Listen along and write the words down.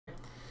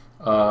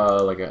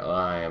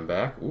I am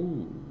back.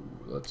 Ooh,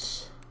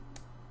 let's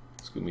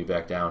scoot me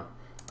back down.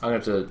 I'm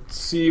going to have to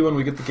see when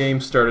we get the game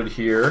started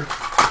here.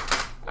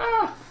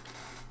 Ah.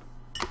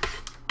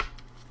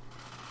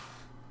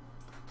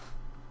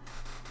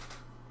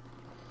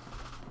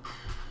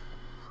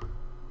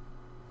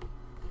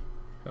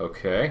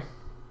 Okay.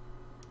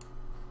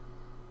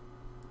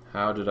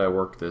 How did I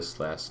work this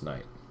last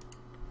night?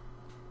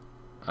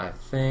 I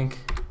think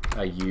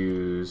I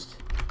used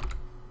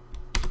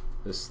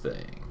this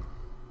thing.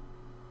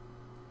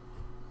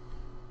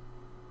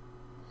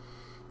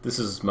 This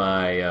is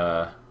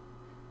my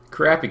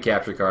crappy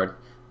capture card.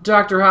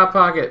 Dr. Hot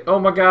Pocket, oh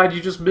my god,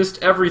 you just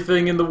missed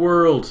everything in the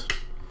world.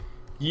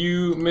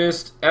 You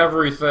missed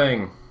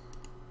everything.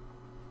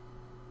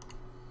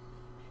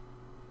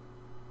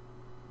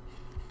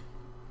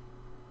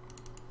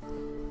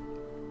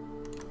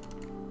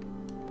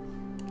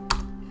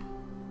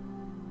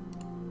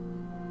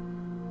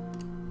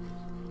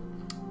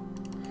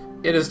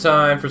 It is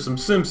time for some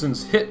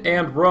Simpsons Hit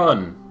and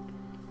Run.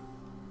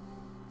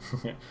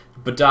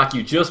 But Doc,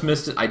 you just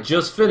missed it. I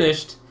just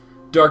finished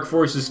Dark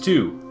Forces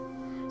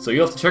 2. So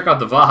you'll have to check out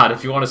the VOD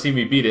if you want to see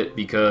me beat it,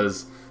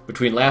 because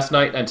between last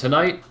night and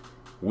tonight,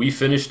 we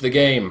finished the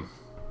game.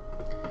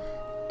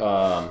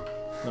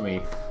 Let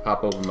me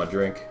pop open my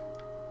drink.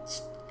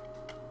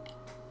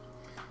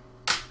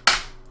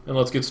 And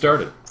let's get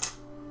started.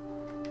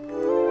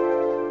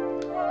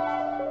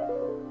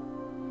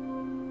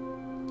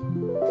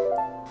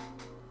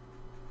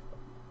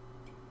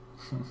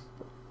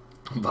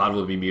 VOD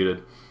will be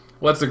muted.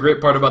 What's the great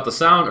part about the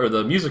sound or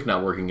the music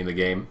not working in the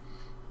game?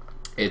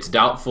 It's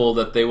doubtful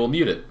that they will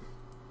mute it.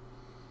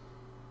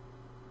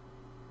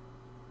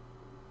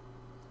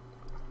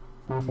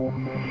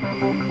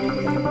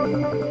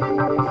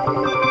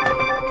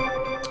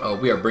 Oh,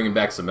 we are bringing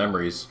back some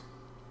memories.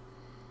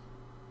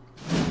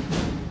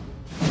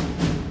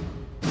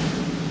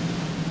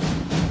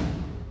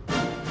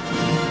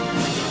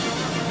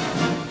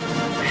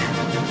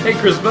 Hey,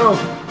 Chris Bo!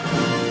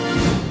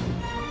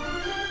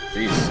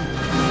 Jeez.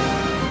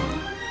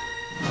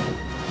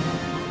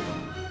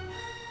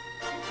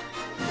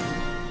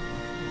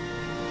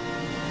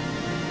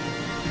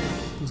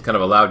 It's kind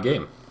of a loud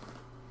game.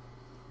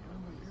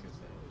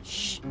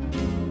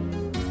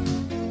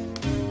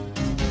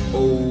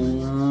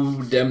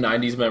 Oh, dem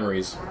 90s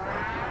memories.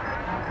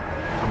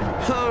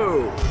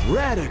 Oh,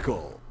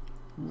 radical.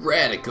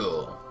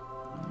 Radical.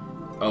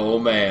 Oh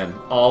man,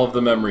 all of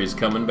the memories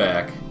coming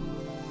back.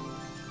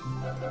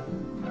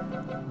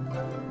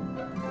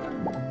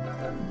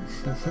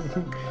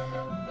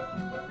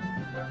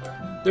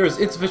 There is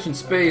insufficient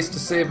space to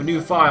save a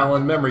new file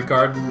on memory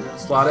card in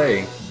slot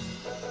A.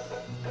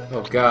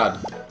 Oh god.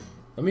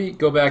 Let me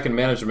go back and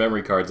manage the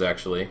memory cards,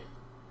 actually.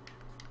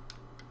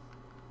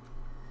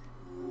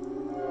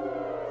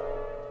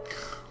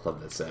 Love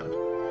that sound.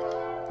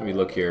 Let me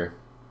look here.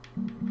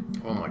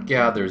 Oh my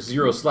god, there's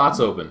 0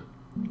 slots open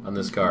on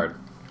this card.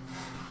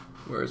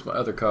 Where's my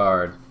other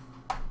card?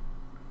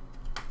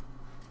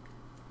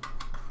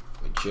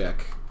 Let me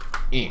check.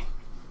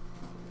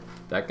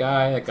 That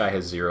guy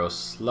has 0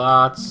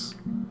 slots.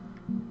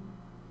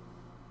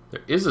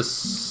 There is a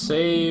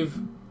save.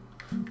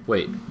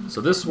 Wait, so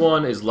this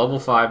one is level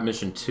 5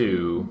 mission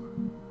 2.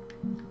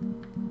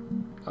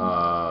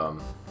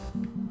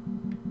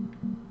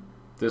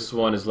 This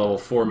one is level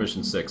 4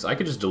 mission 6. I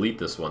could just delete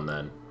this one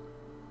then.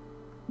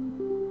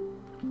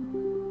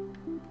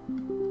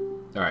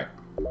 Alright.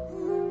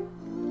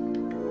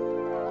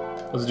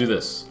 Let's do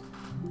this.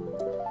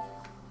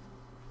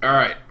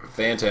 Alright,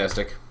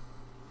 fantastic.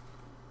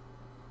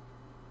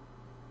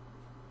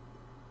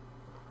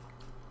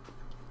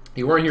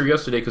 You weren't here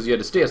yesterday because you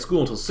had to stay at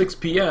school until 6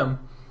 p.m.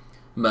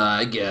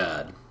 My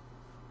god.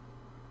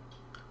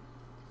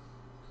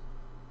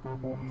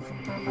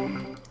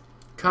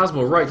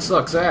 Cosmo Wright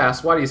sucks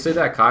ass. Why do you say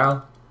that,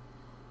 Kyle?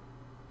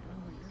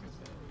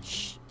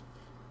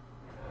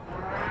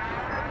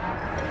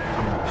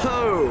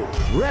 Oh,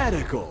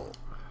 radical.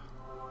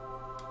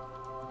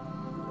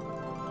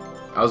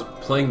 I was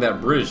playing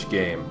that British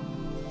game.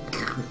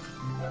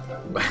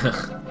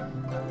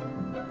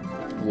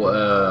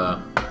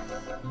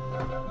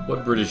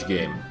 What British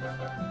game?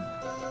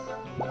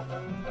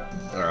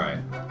 Alright.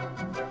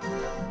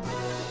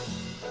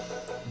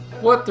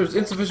 What? There's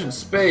insufficient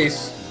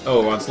space?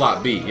 Oh, on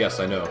slot B. Yes,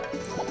 I know.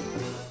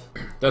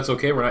 That's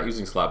okay, we're not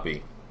using slot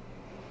B.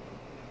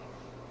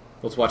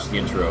 Let's watch the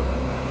intro.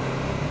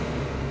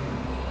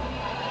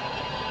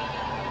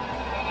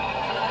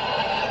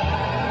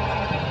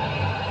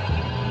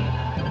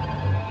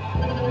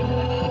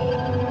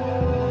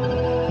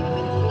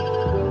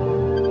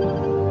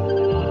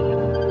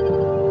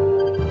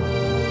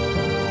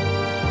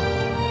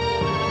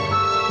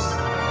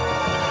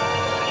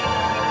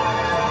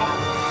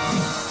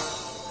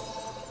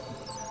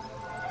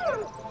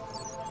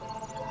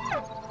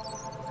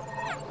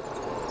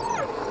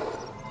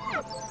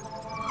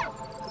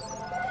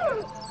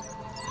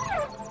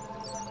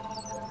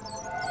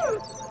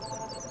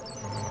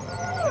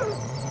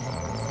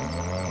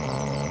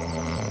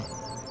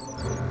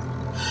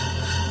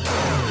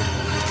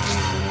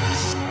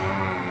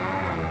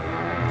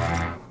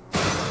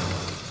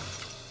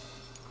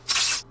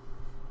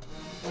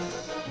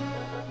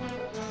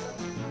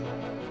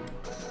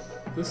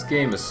 This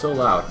game is so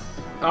loud.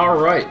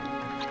 Alright.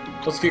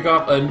 Let's kick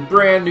off a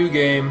brand new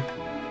game.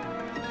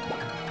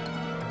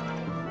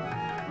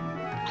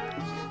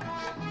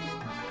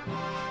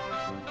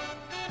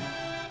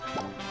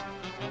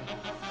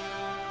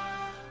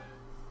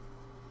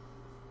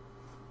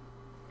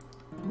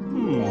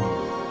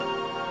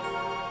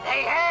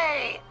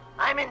 Hey!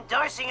 I'm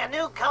endorsing a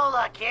new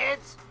cola,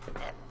 kids.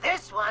 And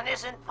this one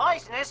isn't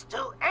poisonous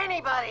to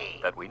anybody.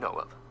 That we know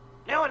of.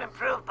 New and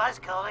improved Buzz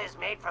Cola is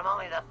made from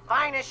only the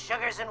finest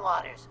sugars and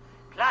waters.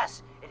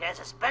 Plus, it has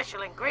a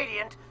special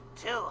ingredient,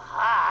 too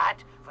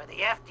hot for the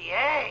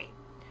FDA.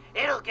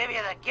 It'll give you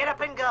the get up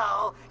and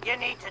go you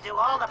need to do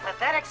all the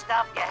pathetic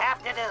stuff you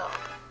have to do.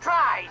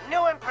 Try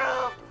new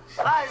improved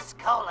Buzz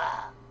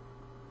Cola.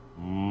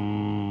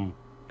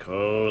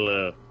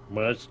 Cola.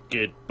 Must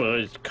get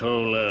Buzz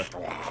Cola.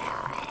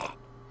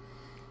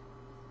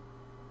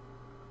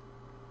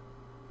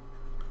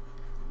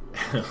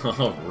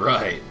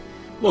 Alright.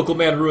 Local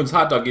man ruins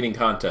hot dog eating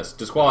contest.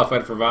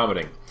 Disqualified for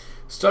vomiting.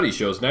 Study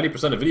shows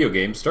 90% of video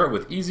games start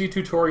with easy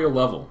tutorial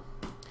level.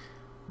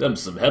 Them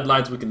some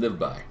headlines we can live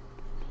by.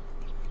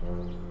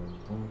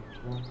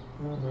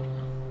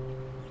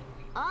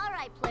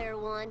 Alright, player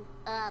one.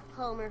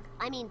 Homer.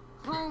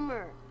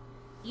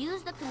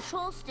 Use the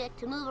control stick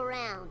to move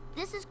around.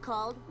 This is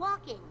called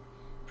walking.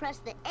 Press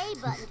the A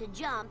button to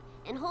jump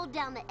and hold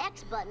down the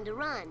X button to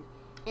run.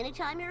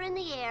 Anytime you're in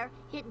the air,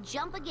 hit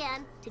jump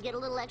again to get a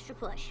little extra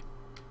push.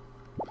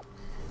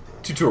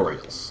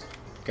 Tutorials.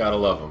 Gotta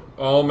love them.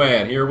 Oh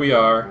man, here we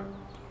are.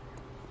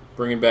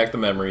 Bringing back the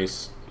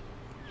memories.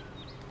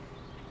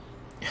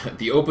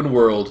 The open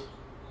world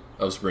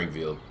of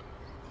Springfield.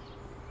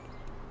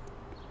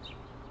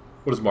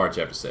 What does Marge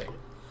have to say?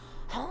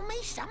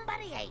 Homie,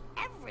 somebody ate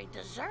every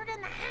dessert in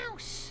the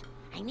house.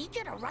 I need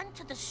you to run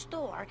to the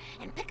store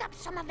and pick up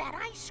some of that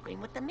ice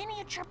cream with the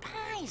miniature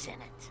pies in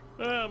it.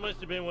 Oh, must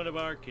have been one of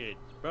our kids.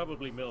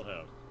 Probably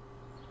Millhouse.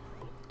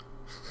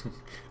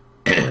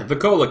 The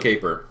Cola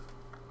Caper.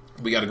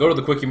 We gotta go to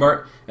the Quickie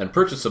Mart and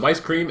purchase some ice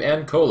cream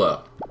and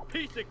cola.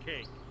 Piece of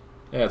cake.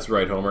 That's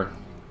right, Homer.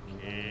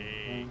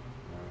 Cake.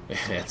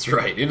 That's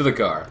right, into the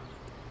car.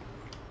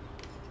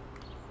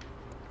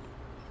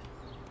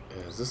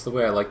 Is this the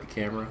way I like the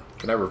camera?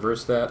 Can I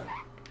reverse that?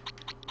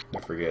 I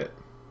forget.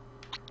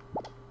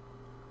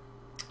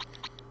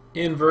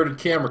 Inverted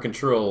camera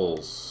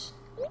controls.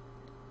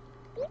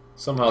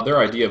 Somehow their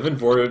idea of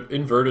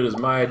inverted is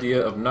my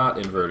idea of not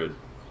inverted.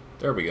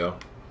 There we go.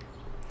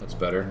 That's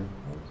better.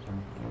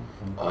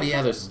 Oh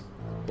yeah, there's...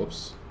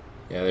 Whoops.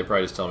 Yeah, they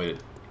probably just tell me to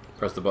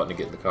press the button to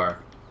get in the car.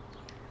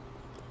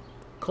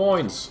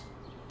 Coins!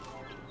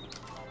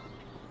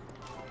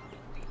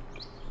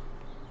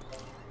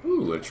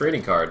 Ooh, a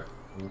trading card.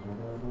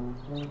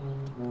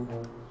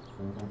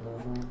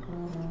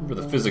 Remember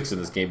the physics in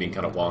this game being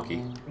kind of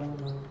wonky.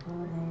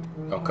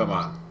 Oh, come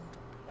on.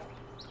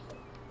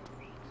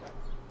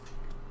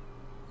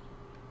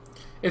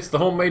 It's the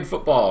homemade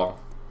football.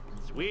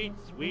 Sweet,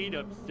 sweet,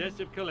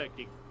 obsessive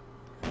collecting.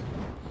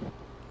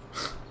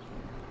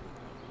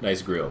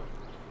 Nice grill.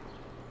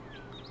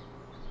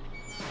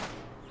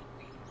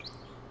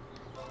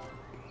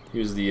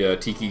 Here's the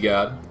Tiki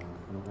God.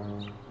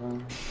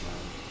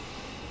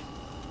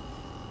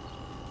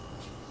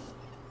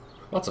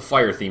 Lots of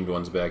fire-themed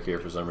ones back here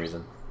for some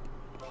reason.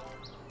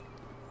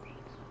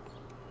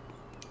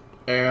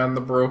 And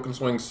the broken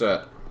swing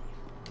set.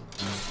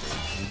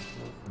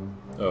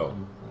 Oh.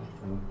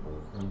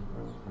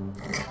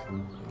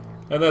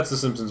 And that's the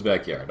Simpsons'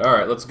 backyard.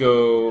 Alright, let's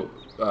go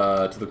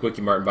to the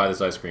Quickie Mart and buy this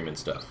ice cream and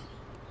stuff.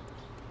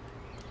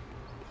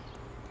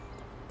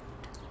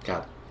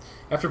 God.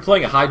 After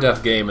playing a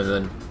high-def game and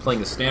then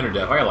playing the standard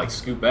def, I gotta, like,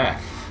 scoot back.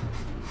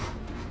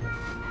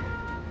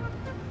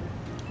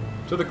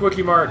 To the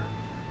Quickie Mart.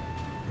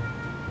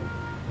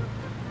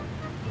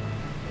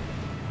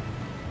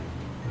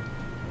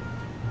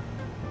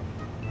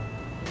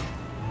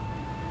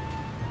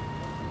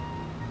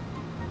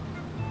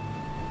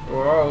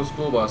 Oh,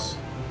 school bus.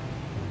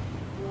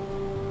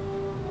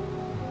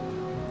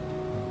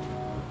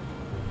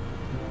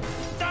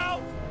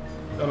 No!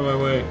 Out of my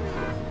way.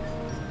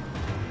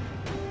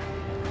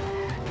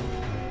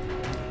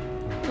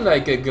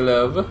 Like a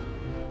glove.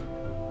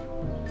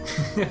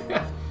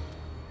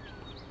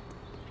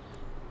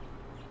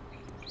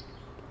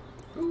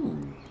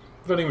 Ooh,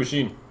 vending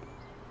machine.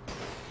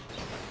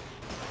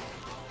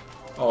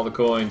 All the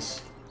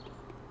coins.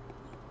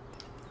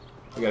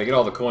 We gotta get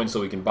all the coins so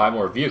we can buy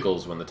more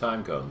vehicles when the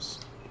time comes.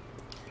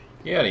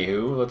 Yeah,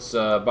 anywho, let's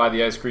buy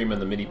the ice cream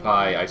and the mini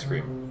pie ice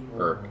cream.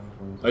 Or,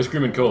 ice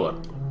cream and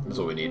cola. That's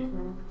what we need.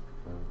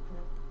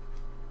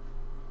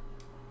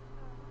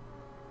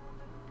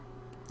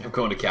 I'm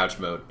going to couch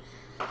mode.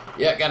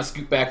 Yeah, gotta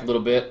scoot back a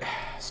little bit.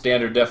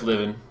 Standard def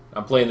living.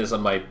 I'm playing this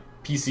on my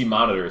PC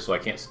monitor, so I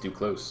can't sit too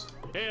close.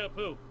 Hey,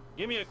 Apu,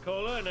 give me a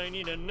cola and I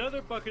need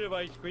another bucket of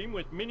ice cream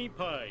with mini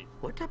pies.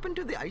 What happened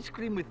to the ice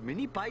cream with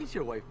mini pies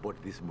your wife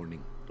bought this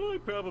morning? I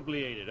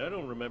probably ate it. I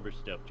don't remember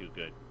stuff too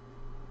good.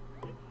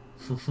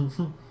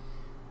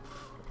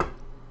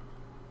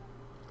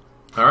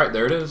 Alright,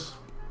 there it is.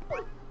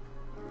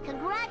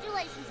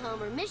 Congratulations,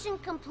 Homer. Mission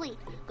complete.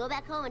 Go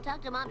back home and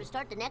talk to Mom to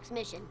start the next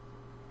mission.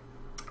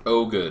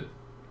 Oh, good.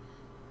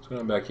 What's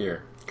going on back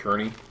here?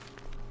 Kearney?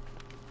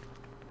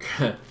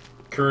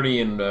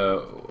 Kearney and,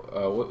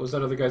 what was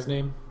that other guy's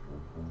name?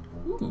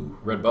 Ooh,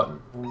 red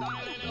button.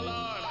 Silent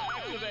alarm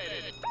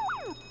activated.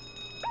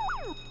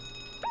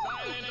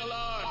 Silent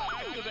alarm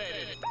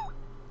activated.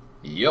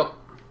 Yup.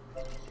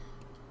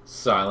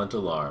 Silent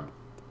alarm.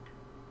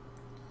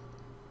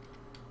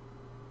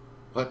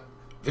 What?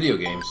 Video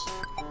games.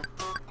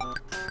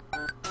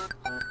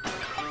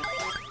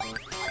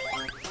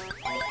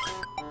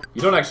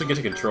 You don't actually get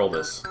to control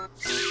this.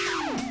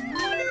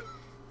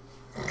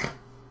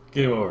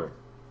 Game over.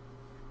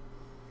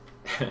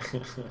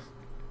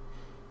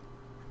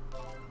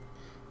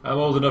 I'm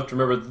old enough to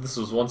remember that this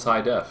was once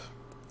high def.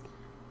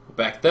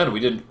 Back then, we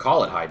didn't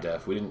call it high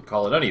def. We didn't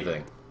call it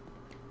anything.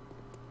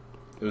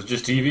 It was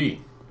just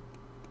TV.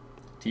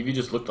 TV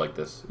just looked like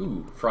this.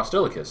 Ooh,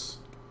 Frostilicus.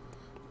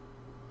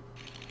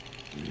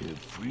 Yeah,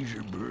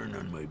 freezer burn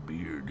on my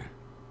beard.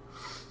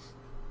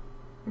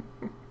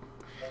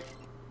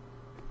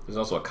 There's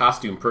also a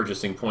costume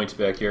purchasing point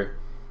back here.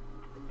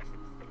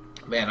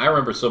 Man, I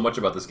remember so much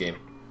about this game.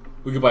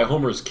 We could buy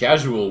Homer's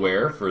casual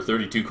wear for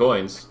 32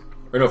 coins.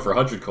 Or no, for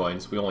 100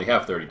 coins. We only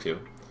have 32.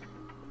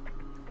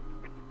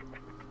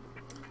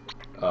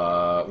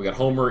 We got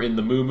Homer in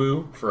the Moo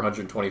Moo for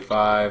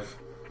 125.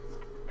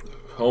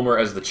 Homer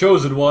as the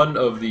chosen one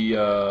of the,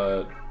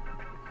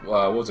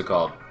 what was it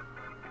called?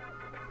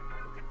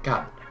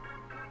 God.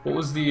 What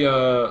was the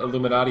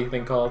Illuminati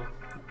thing called?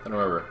 I don't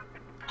remember.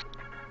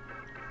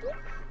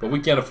 But we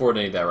can't afford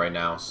any of that right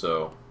now,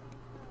 so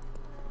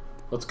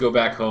let's go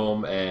back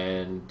home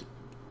and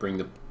bring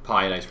the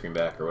pie and ice cream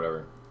back or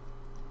whatever.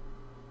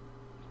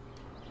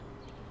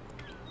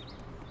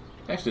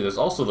 Actually, there's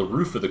also the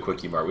roof of the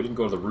Quickie Mart. We didn't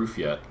go to the roof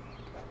yet.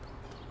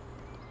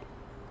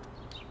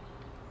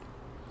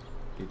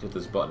 You did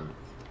this button.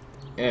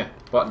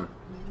 Button.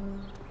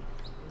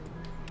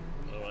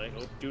 Oh, I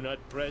hope do not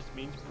press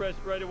means press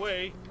right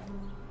away.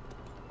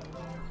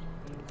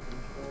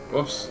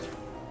 Whoops.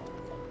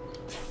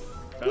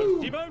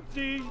 Bouncy,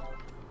 bouncy.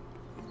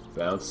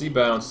 Bouncy,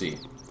 bouncy.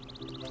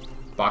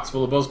 Box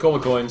full of Buzz Cola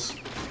coins.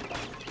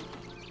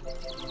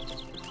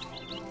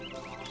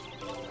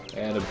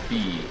 And a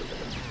bee.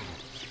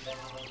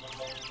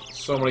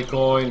 So many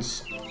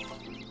coins.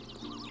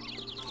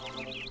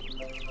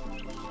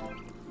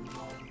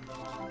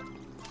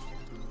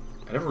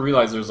 I never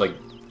realized there's like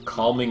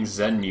calming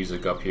Zen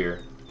music up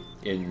here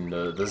in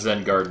the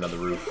Zen garden on the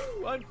roof.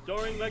 Ooh, I'm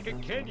soaring like a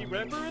candy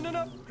wrapper in an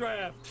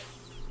updraft.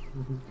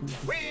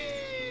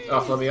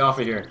 Oh, let me off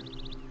of here.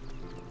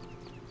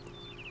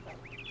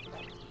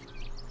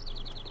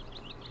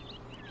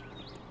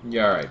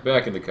 Yeah, alright,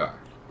 back in the car.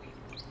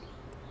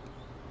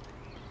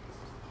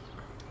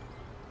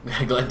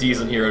 Glad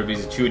D's in here would be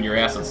chewing your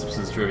ass on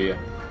Simpsons trivia.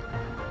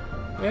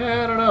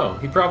 Yeah, I don't know.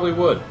 He probably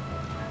would.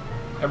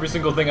 Every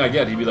single thing I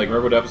get, he'd be like,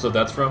 remember what episode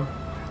that's from?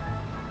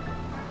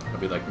 I'd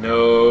be like,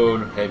 no,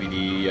 Heavy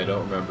D, I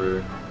don't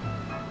remember.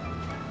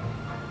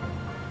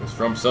 It's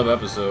from some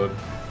episode.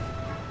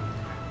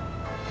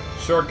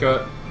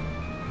 Shortcut.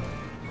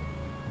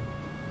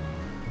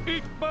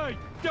 Eat my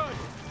dust.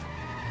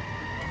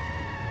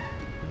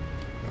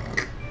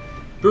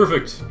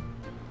 Perfect.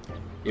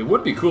 It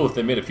would be cool if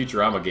they made a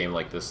Futurama game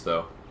like this,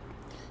 though.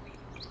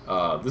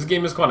 This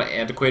game is kind of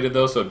antiquated,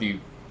 though, so it'd be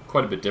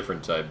quite a bit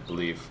different, I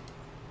believe.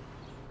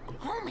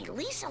 Homie,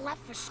 Lisa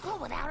left for school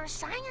without her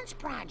science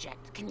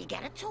project. Can you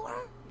get it to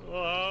her?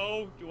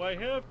 Oh, do I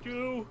have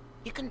to?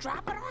 You can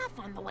drop it off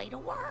on the way to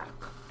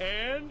work.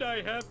 And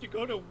I have to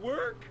go to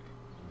work?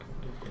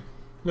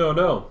 No,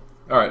 no.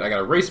 Alright, I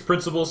gotta race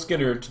Principal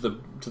Skinner to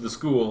the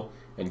school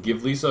and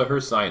give Lisa her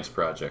science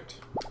project.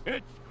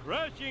 It's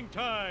crashing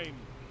time.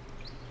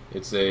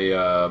 It's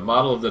a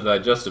model of the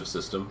digestive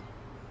system.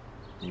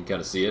 You can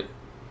kind of see it.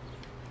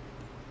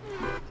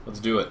 Let's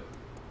do it.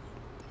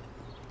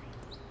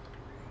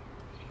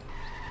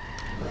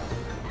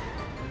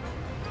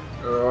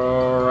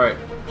 Alright,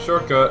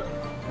 shortcut.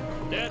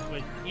 That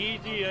was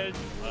easy as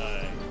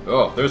pie.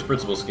 Oh, there's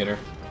Principal Skinner.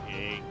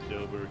 Eggs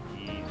over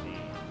easy.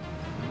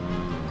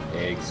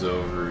 Eggs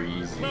over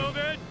easy. Move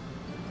it!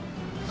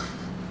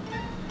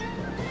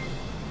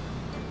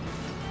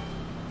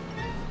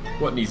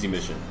 What an easy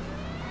mission.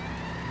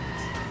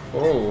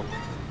 Oh.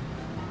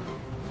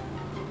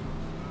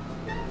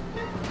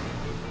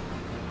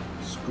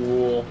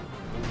 School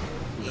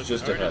is Looks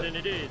just harder ahead. than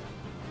it is.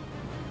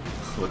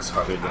 Looks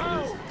harder than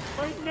it is. Ow!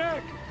 My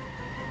neck!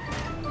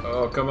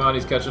 Oh, come on,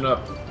 he's catching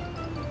up.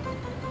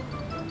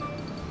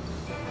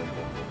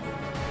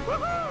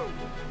 Woohoo!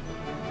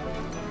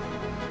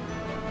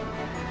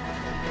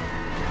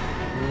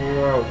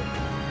 Whoa.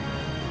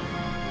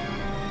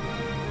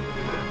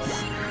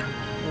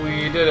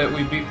 We did it.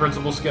 We beat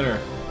Principal Skinner.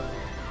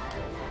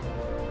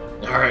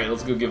 Alright,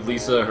 let's go give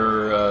Lisa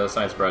her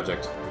science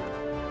project.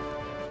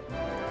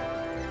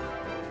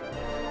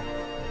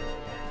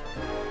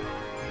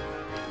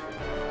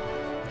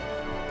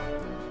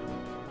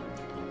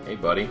 Hey,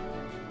 buddy.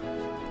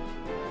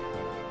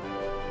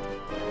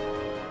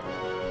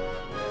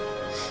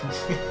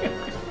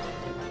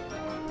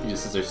 He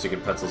just sits there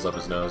sticking pencils up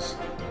his nose.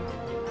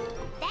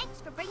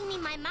 Thanks for bringing me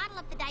my model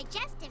of the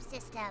digestive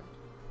system.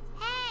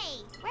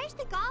 Hey, where's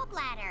the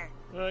gallbladder?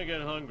 I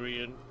got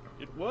hungry and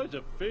it was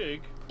a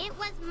fig. It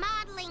was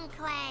modeling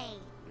clay.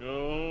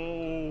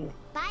 Oh.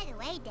 By the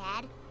way,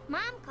 Dad,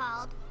 Mom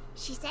called.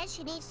 She says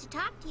she needs to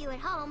talk to you at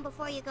home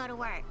before you go to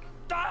work.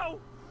 Ow!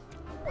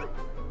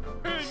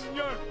 In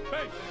your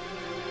face!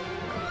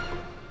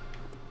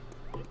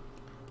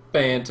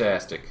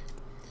 Fantastic.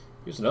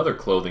 Here's another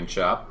clothing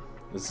shop.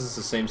 Is this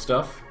the same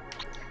stuff?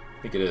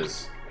 I think it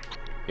is.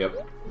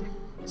 Yep.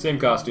 Same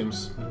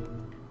costumes.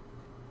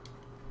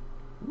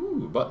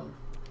 Ooh, button.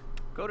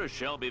 Go to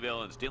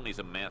Shelbyville and steal me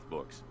some math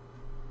books.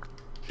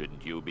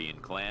 Shouldn't you be in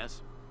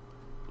class?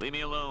 Leave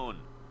me alone.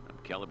 I'm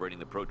calibrating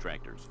the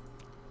protractors.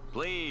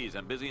 Please,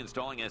 I'm busy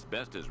installing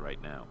asbestos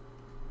right now.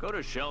 Go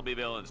to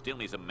Shelbyville and steal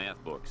me some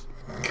math books.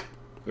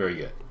 Very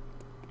good.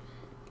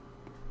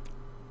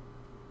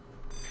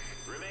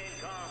 Remain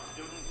calm,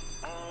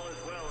 students. All is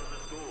well in the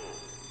school.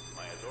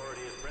 My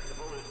authority as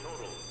principal is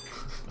total.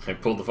 I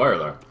pulled the fire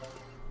alarm.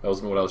 That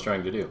wasn't what I was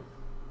trying to do.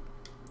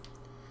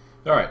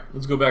 Alright,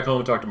 let's go back home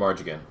and talk to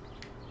Marge again.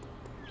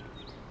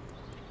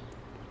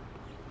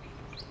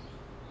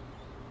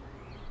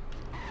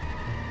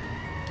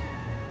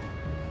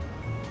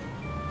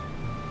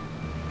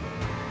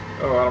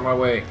 Oh, out of my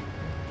way.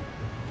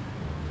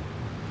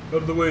 Out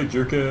of the way,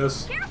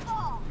 jerkass.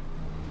 Careful!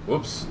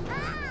 Whoops. Ah,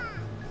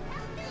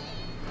 help me!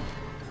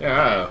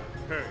 Yeah.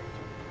 Hurt.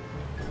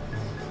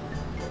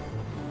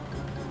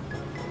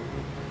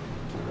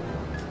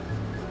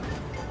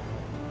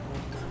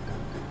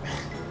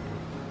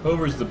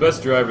 Homer's the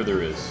best driver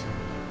there is.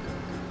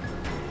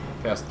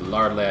 Past the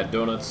Lard Lad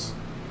Donuts.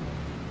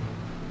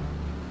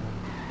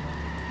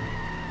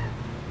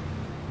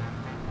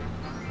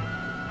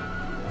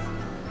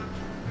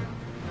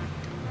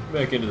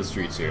 Back into the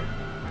streets here.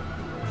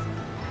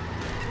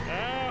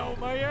 Ow,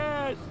 my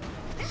ass!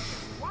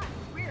 What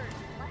weird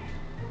plan.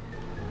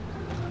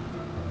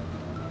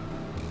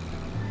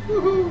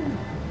 Woohoo!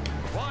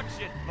 Watch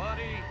it,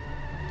 buddy!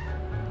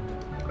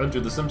 Enter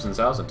the Simpsons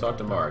house and talk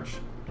to Marge.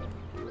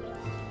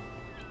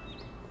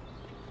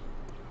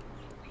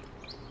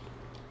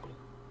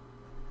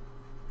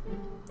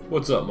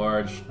 What's up,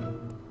 Marge?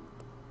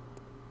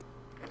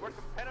 Your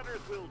competitors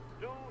will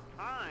do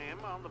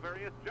time on the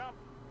various jumps.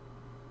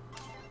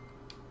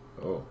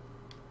 Oh.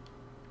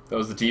 That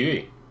was the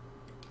TV.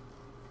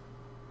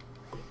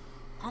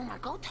 Homer,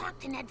 go talk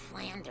to Ned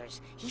Flanders.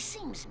 He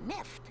seems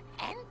miffed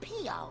and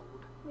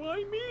PO'd.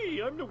 Why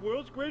me? I'm the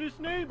world's greatest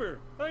neighbor.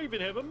 I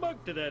even have a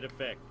mug to that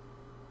effect.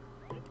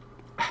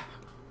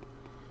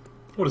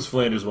 What does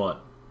Flanders want?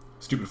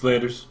 Stupid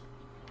Flanders?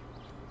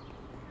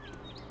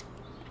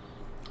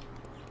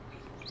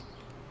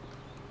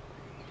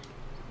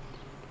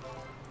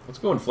 Let's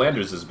go in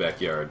Flanders'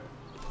 backyard.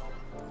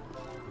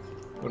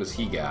 What does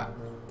he got?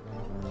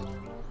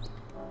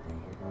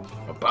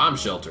 A bomb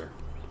shelter.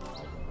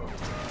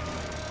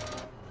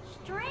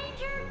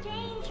 Stranger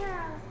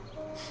danger!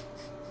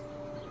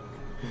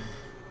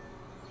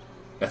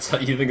 That's how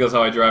you think that's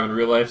how I drive in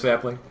real life,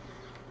 Sapling?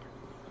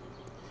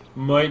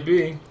 Might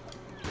be.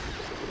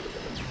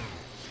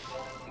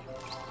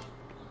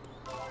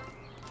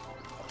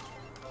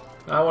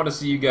 I want to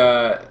see you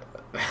got.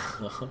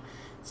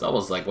 It's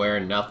almost like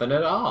wearing nothing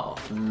at all.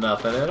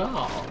 Nothing at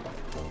all.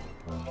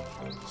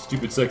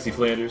 Stupid, sexy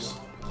Flanders.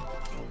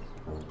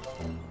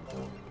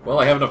 Well,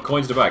 I have enough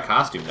coins to buy a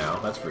costume now,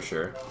 that's for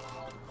sure.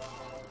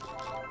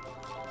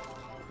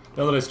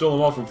 Now that I stole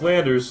them all from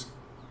Flanders.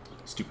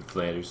 Stupid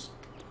Flanders.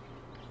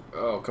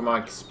 Oh, come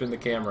on, spin the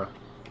camera.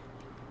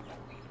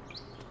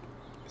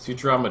 Is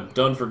Futurama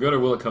done for good, or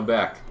will it come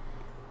back?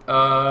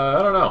 I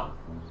don't know.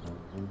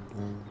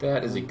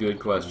 That is a good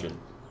question.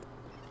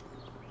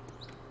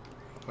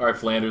 Alright,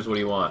 Flanders, what do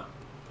you want?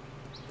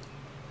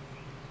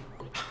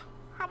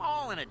 I'm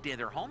all in a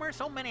dither, Homer.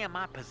 So many of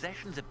my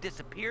possessions have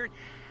disappeared.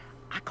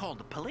 I called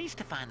the police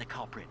to find the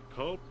culprit.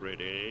 Culprit,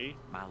 eh?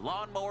 My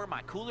lawnmower,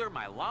 my cooler,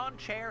 my lawn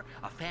chair,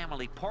 a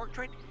family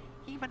portrait,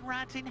 even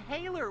Rod's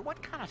inhaler.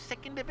 What kind of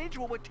sick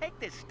individual would take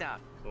this stuff?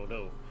 Oh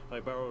no, I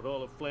borrowed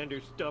all of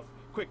Flanders' stuff.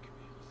 Quick,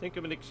 think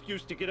of an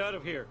excuse to get out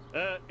of here.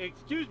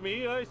 Excuse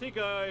me, I think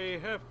I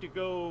have to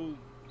go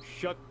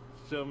shuck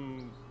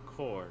some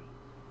corn.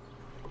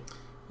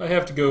 I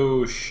have to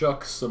go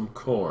shuck some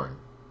corn.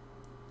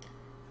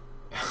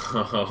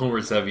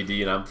 Homer's Heavy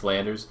D and I'm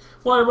Flanders.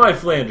 Why am I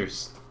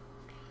Flanders?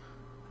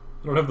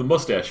 I don't have the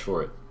mustache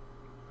for it.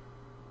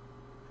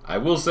 I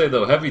will say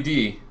though, Heavy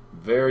D,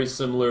 very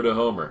similar to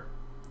Homer.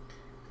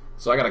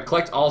 So I gotta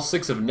collect all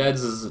 6 of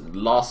Ned's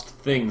lost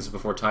things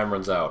before time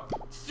runs out.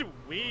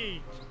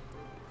 Sweet!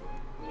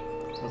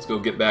 Let's go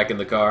get back in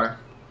the car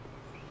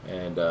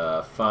and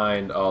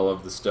find all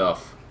of the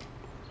stuff.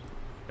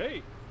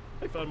 Hey,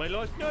 I found my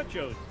lost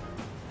nachos.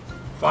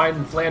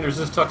 Find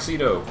Flanders'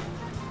 tuxedo.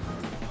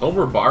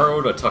 Homer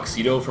borrowed a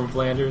tuxedo from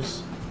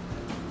Flanders.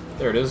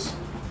 There it is.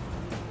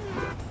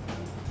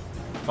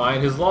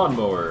 Find his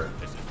lawnmower.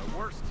 This is the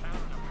worst town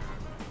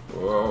in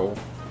America. Whoa.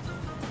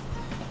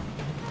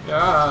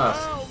 Yes!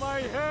 Ow, my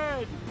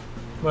head!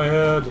 My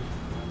head.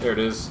 There it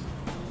is.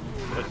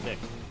 What's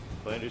next?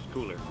 Flanders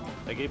cooler.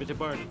 I gave it to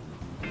Barney.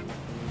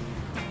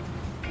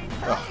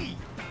 Oh,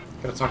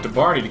 gotta talk to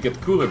Barney to get the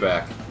cooler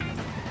back.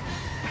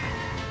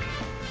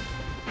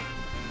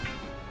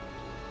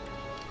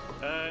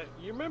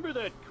 You remember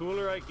that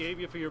cooler I gave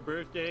you for your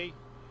birthday?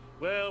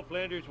 Well,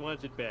 Flanders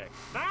wants it back.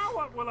 Now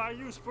what will I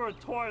use for a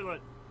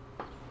toilet?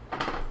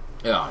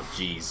 Oh,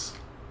 jeez.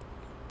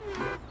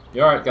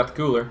 You alright? Got the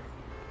cooler.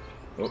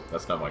 Oh,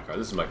 that's not my car.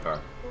 This is my car.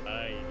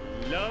 I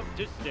love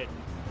to sit.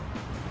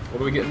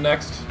 What are we getting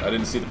next? I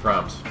didn't see the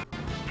prompt.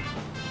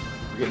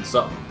 We're getting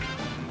something.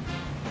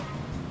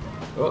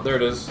 Oh, there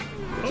it is.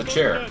 It's a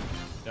chair.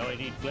 Now I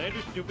need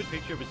Flanders' stupid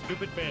picture of his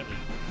stupid family.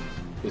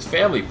 His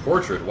family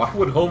portrait? Why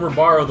would Homer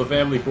borrow the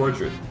family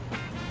portrait?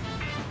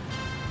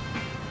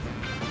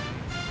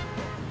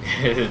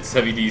 It's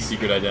Heavy D's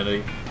secret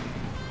identity.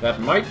 That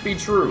might be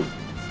true.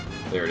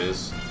 There it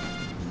is.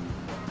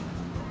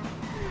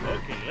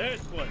 Okay,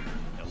 last one.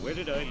 Now where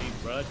did I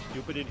leave Rod's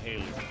stupid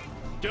inhaler?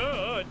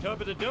 Duh, on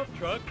top of the dump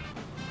truck.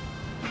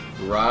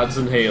 Rod's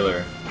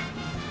inhaler.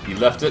 He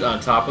left it on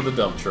top of the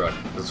dump truck.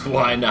 Because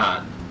why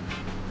not?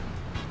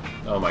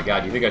 Oh my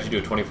god, you think I should do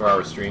a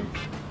 24-hour stream?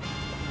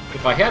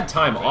 If I had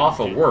time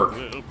off of work...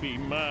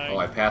 Oh,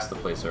 I passed the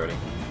place already.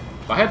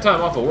 If I had time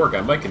off of work,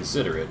 I might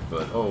consider it,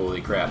 but holy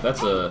crap,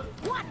 that's a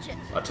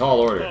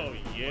tall order. Oh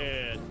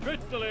yeah, stretch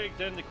the legs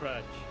and the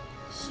crotch.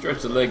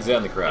 Stretch the legs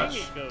and the crotch.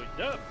 It goes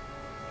up.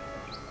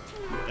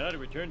 Gotta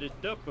return this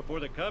stuff before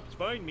the cops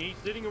find me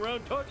sitting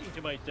around talking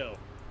to myself.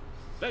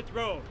 Let's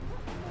roll.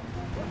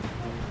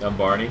 I'm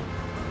Barney.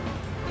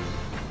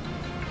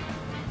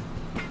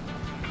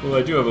 Well,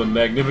 I do have a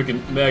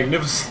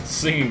magnificent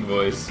singing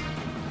voice.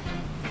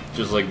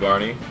 Just like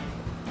Barney.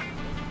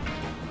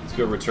 Let's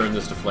go return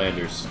this to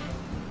Flanders.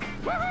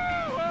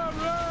 Woohoo!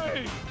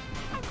 Alright!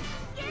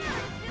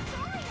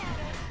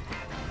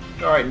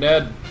 Alright,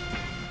 Ned.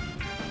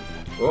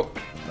 Oh,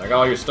 I got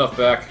all your stuff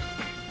back.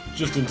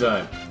 Just in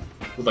time.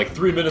 With like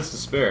 3 minutes to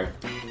spare.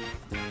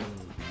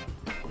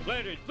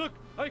 Flanders, look!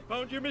 I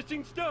found your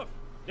missing stuff!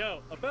 Now,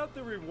 about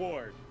the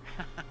reward.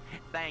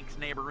 Thanks,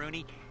 neighbor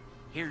Rooney.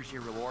 Here's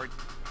your reward.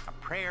 A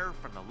prayer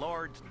from the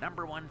Lord's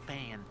 #1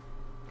 fan.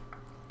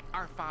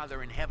 Our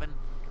Father in heaven,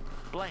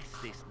 bless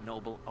this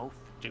noble oath.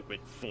 Stupid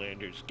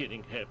Flanders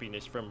getting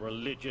happiness from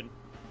religion.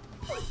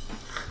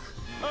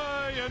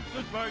 I am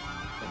so smart.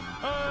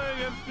 I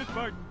am so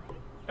smart.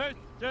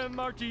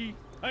 S-M-R-T.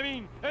 I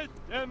mean,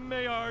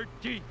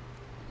 S-M-A-R-T.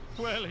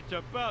 Well, it's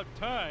about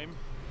time.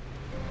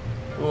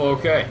 Well,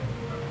 okay.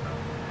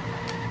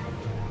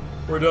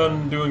 We're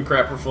done doing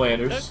crap for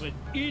Flanders. That was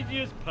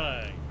easy as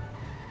pie.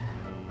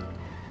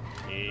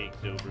 Eggs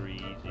over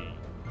easy.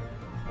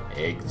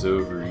 Eggs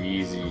over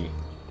easy.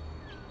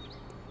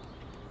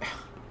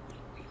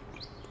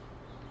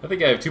 I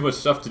think I have too much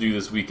stuff to do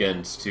this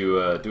weekend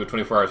to do a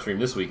 24-hour stream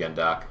this weekend,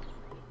 Doc.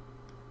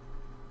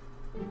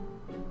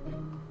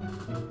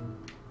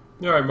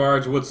 Alright,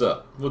 Marge, what's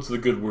up? What's the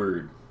good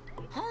word?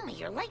 Homie,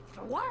 you're late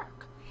for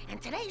work.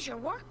 And today's your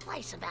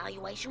workplace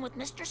evaluation with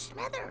Mr.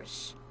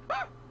 Smithers.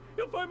 Ah!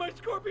 You'll find my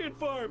scorpion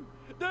farm!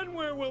 Then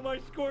where will my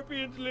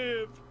scorpions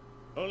live?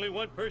 Only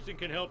one person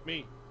can help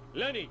me.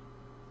 Lenny.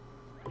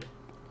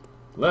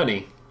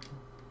 Lenny?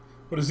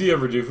 What does he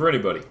ever do for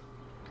anybody?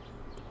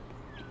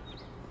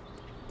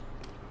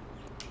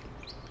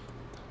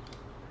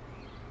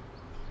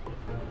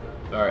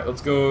 Alright,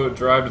 let's go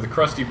drive to the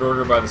Krusty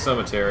Burger by the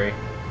cemetery.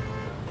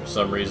 For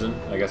some reason.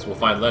 I guess we'll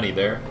find Lenny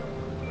there.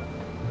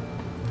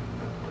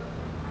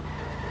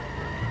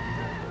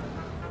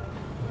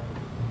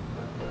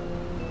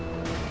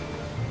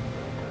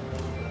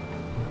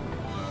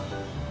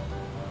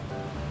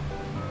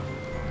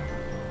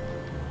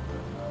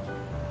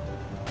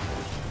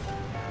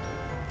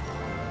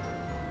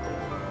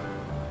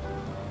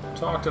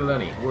 Talk to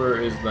Lenny. Where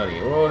is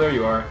Lenny? Oh, there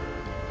you are.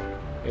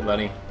 Hey,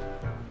 Lenny.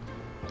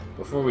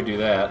 Before we do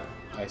that,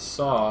 I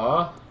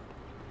saw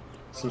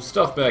some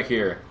stuff back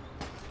here.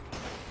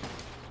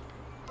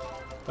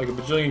 Like a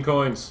bajillion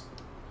coins.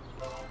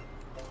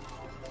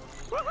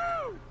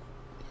 Woohoo!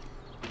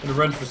 And a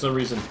wrench for some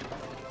reason.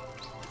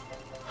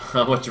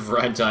 How much of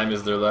ride time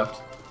is there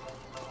left?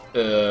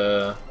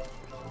 Depends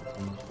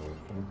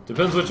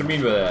what you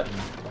mean by that.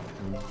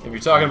 If you're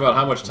talking about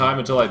how much time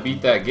until I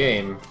beat that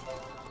game,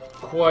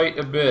 quite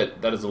a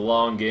bit. That is a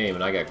long game,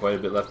 and I got quite a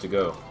bit left to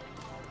go.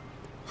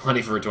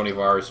 Plenty for a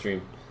 24-hour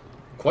stream.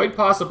 Quite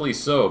possibly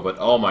so, but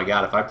oh my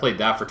god, if I played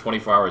that for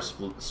 24 hours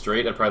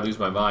straight, I'd probably lose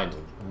my mind.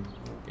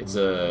 It's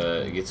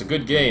a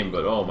good game,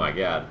 but oh my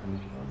god.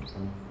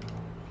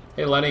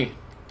 Hey, Lenny.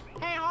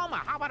 Hey, Homer,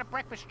 how about a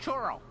breakfast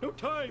churro? No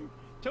time!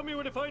 Tell me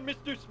where to find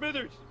Mr.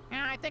 Smithers!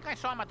 Yeah, I think I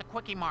saw him at the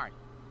Quickie Mart.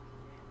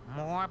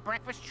 More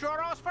breakfast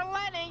churros for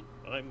Lenny.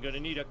 I'm gonna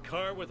need a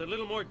car with a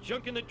little more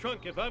junk in the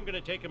trunk if I'm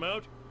gonna take him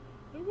out.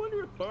 I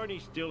wonder if Barney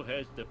still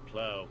has the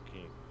Plow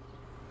King.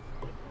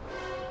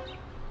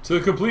 To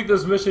complete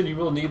this mission, you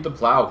will need the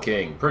Plow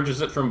King.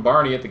 Purchase it from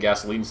Barney at the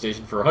gasoline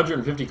station for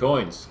 150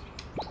 coins.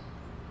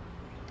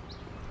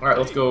 Alright,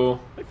 let's go.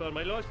 I found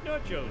my lost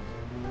nachos.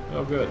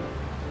 Oh, good.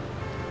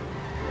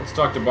 Let's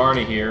talk to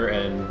Barney here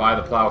and buy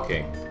the Plow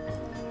King.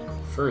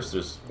 First,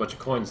 there's a bunch of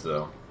coins,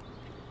 though.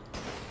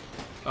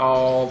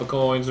 All the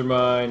coins are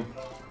mine.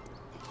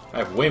 I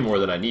have way more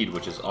than I need,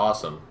 which is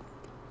awesome.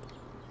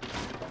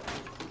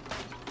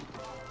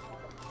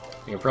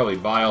 You can probably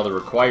buy all the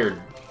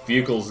required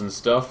vehicles and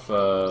stuff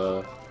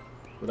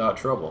without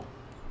trouble.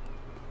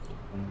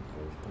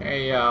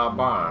 Hey,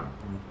 Barn.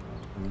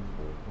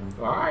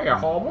 Hiya,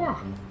 Homer.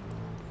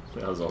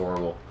 That was a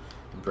horrible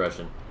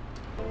impression.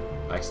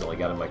 I accidentally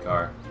got in my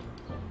car.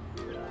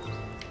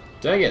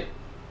 Dang it!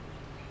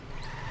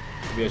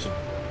 Maybe I should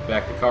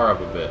back the car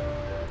up a bit.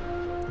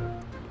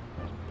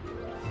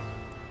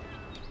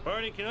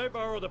 Barney, can I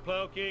borrow the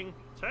Plow King?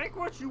 Take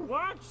what you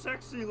want,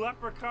 sexy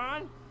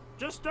leprechaun.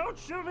 Just don't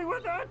shoot me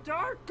with that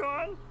dart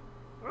gun.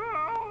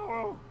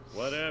 Oh.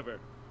 Whatever.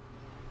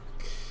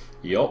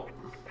 Yup.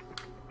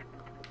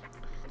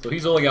 So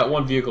he's only got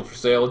one vehicle for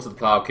sale. It's the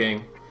Plow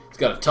King. It's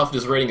got a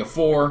toughness rating of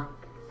 4,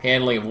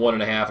 handling of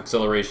 1.5,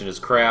 acceleration is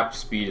crap,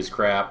 speed is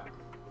crap.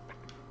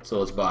 So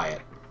let's buy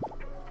it.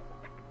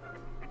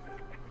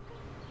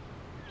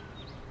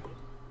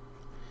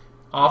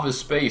 Office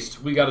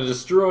spaced. We gotta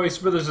destroy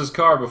Smithers'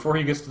 car before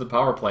he gets to the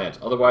power plant.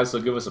 Otherwise,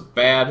 they'll give us a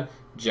bad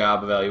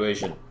job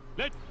evaluation.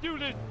 Let's do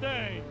this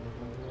thing.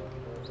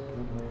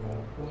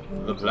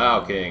 The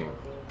Plow King.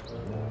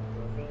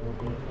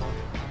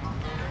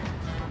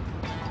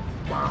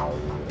 Wow.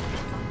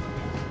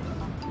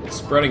 It's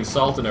spreading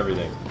salt and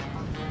everything.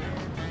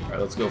 Alright,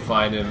 let's go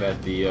find him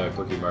at the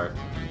Cookie Mart.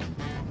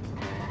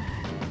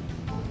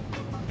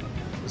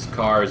 This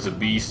car is a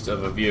beast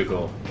of a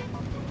vehicle.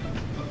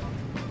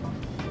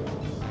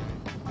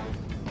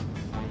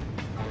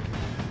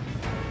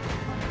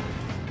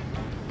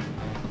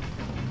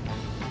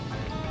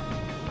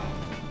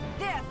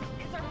 This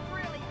is a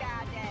really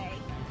bad day.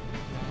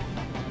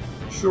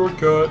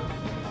 Shortcut.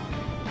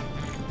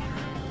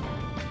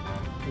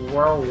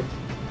 Wow.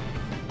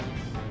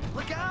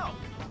 Look out!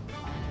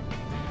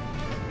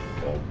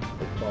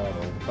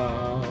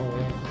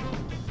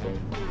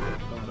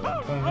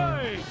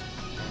 Hey!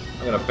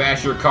 I'm gonna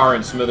bash your car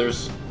in,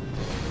 Smithers.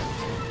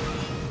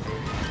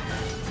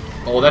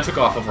 Oh, that took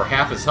off over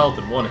half his health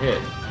in one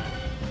hit.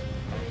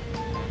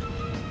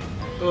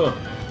 Ugh.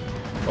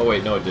 Oh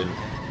wait, no it didn't.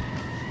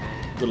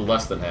 A little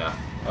less than half.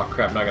 Oh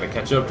crap, I'm not gonna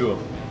catch up to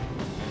him.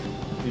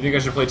 You think I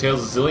should play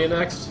Tales of Zillia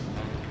next?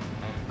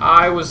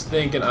 I was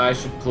thinking I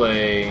should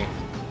play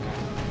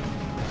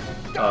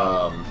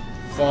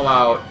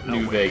Fallout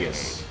New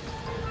Vegas.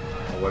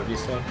 Oh, what did he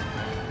say?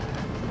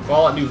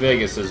 Fallout New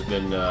Vegas has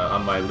been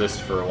on my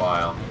list for a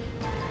while.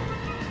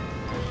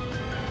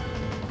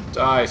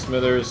 Die,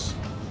 Smithers.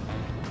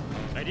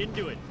 I didn't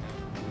do it.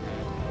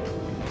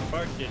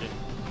 Bart did it.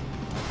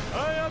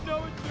 I have no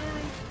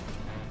insurance.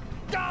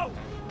 Go!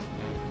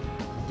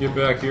 Get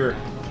back here.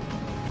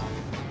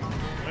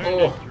 Learn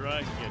Oh. to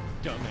drive, you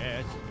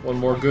dumbass. One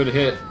more good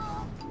hit.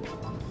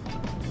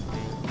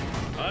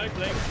 I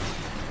blame.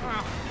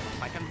 Oh,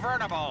 my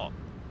convertible.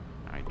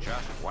 I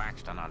just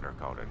waxed and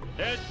undercoated.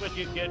 That's what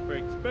you get for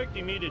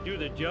expecting me to do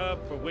the job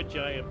for which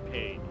I am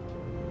paid.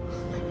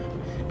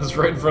 It's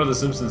right in front of the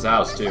Simpsons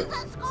house, too. This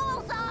is a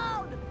school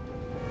zone!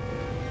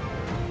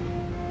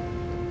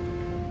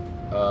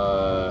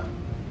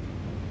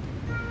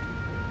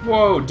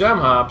 Whoa, Dem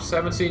Hops.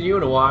 Haven't seen you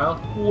in a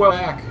while. Well,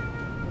 back.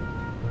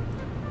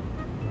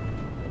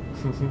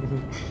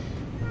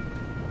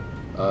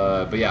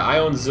 But yeah, I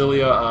own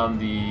Zillia on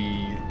the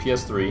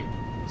PS3.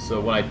 So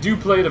when I do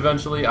play it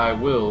eventually, I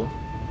will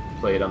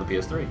play it on the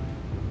PS3.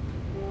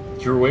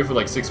 You were away for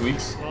like 6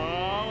 weeks? Oh,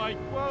 I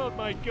swallowed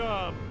my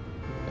gum.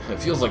 It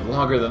feels like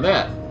longer than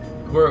that.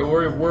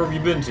 Where have you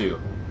been to?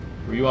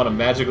 Were you on a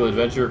magical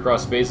adventure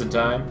across space and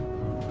time?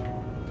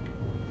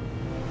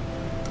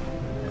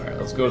 Alright,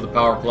 let's go to the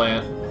power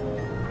plant.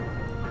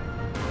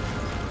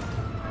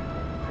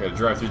 I gotta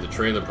drive through the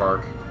trailer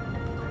park.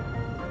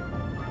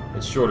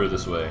 It's shorter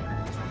this way.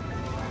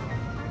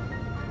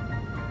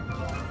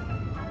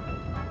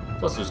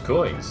 Plus there's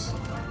coins.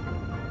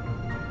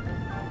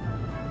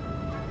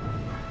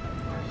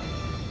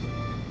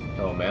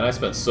 Oh man, I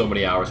spent so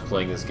many hours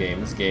playing this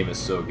game. This game is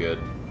so good.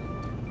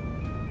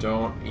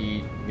 Don't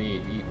eat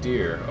meat, eat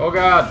deer. Oh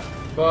god!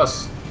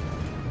 Bus!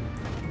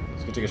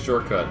 Let's go take a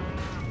shortcut.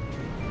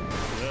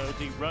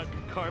 The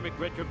rotten karmic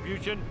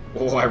retribution.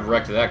 Oh, I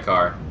wrecked that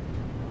car.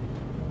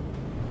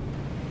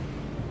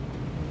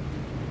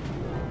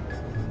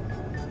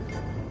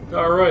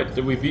 Alright,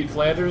 did we beat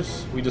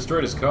Flanders? We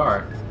destroyed his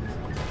car.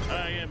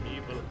 I am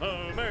evil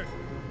Homer.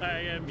 I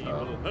am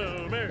evil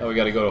Homer. Now we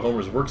gotta go to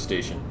Homer's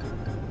workstation.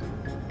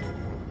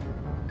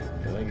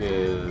 I think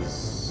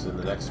is in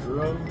the next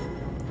room.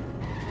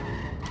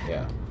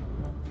 Yeah.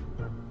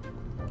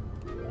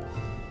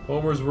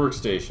 Homer's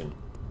workstation.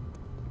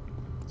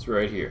 It's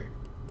right here.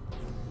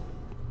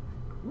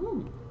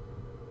 Ooh.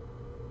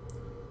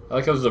 I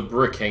like how there's a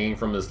brick hanging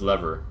from this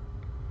lever.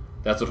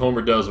 That's what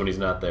Homer does when he's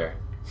not there.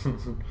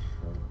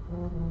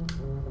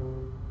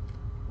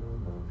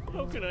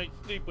 How can I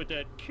sleep with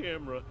that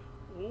camera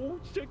Oh,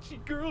 sexy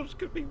girls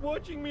could be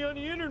watching me on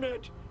the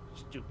internet.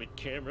 Stupid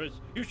cameras,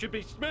 you should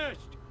be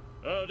smashed.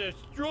 I'll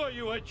destroy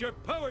you at your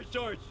power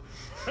source.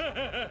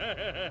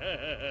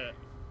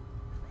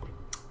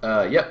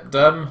 Yep,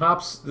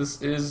 Hops,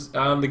 this is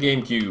on the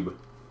GameCube.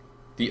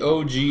 The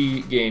OG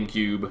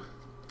GameCube.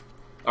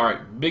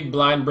 Alright, big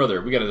blind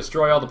brother. We gotta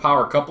destroy all the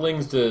power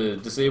couplings to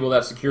disable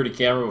that security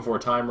camera before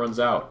time runs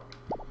out.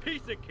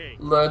 Piece of cake.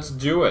 Let's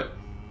do it.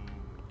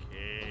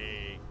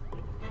 Okay.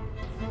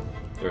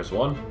 There's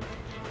one.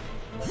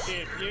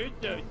 If you're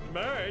so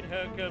smart,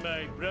 how come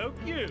I broke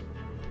you?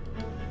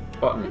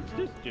 Button. What's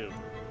this do?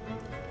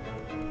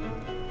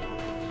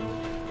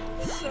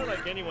 It's not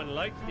like anyone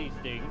likes these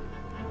things.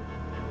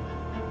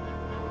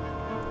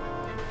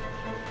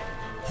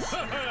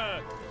 Haha!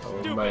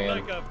 Stupid man.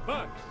 like a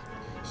fox.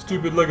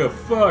 Stupid like a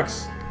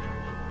fox.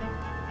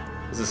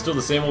 Is it still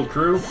the same old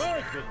crew?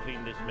 Mars will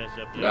clean this mess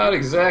up later. Not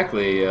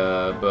exactly,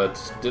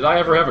 but did I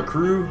ever have a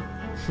crew?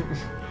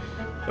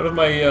 None of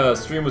my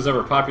stream was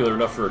ever popular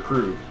enough for a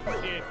crew.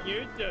 If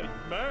you're so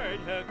smart,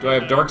 how Do I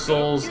have come Dark broke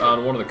Souls you?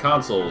 on one of the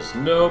consoles?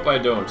 Nope, I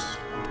don't.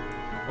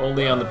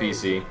 Only on the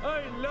PC.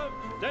 I love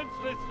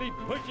senselessly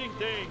pushing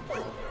things.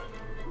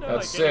 Not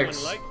That's like anyone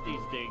 6. likes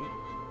these things.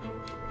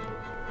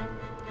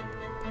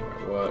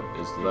 What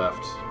is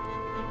left?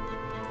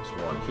 There's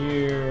one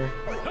here.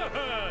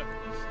 Haha!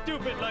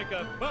 Stupid like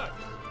a fox.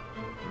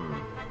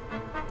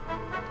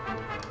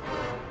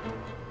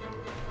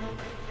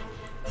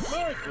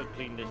 Mars will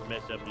clean this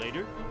mess up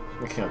later.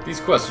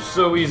 These quests are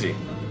so easy.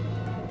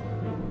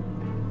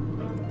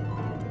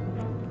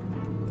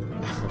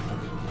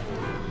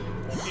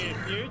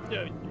 If you're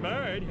so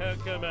smart, how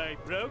come I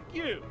broke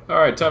you?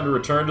 Alright, time to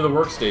return to the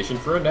workstation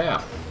for a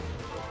nap.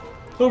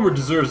 Homer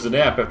deserves a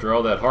nap after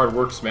all that hard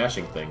work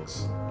smashing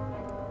things.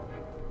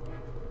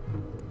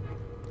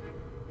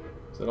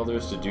 Is that all there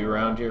is to do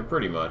around here?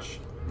 Pretty much.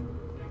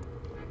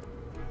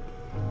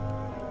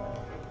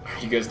 Are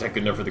you guys not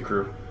good enough for the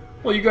crew?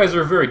 Well, you guys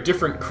are a very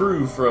different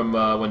crew from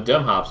when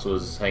Demhops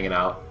was hanging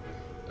out.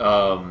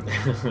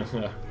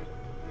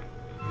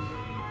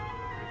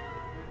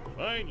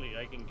 Finally,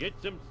 I can get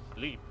some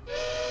sleep.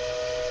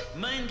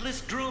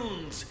 Mindless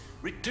drones,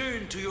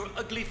 return to your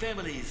ugly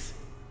families.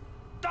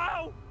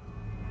 Ow!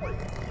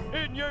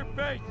 In your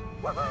face!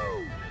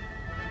 Woohoo!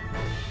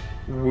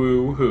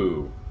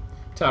 Woo-hoo.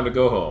 Time to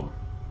go home.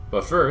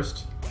 But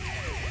first...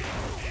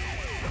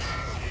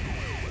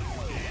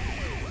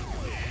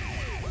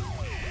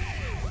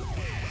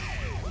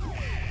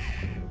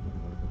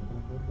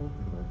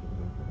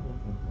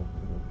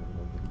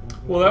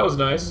 Well, that was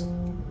nice.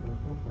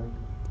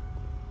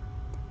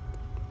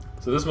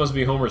 So this must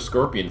be Homer's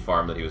scorpion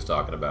farm that he was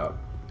talking about.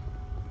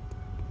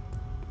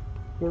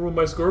 Where will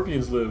my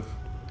scorpions live?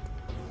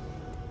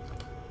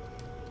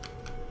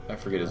 I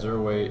forget, is there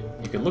a way...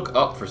 You can look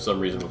up for some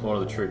reason with one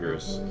of the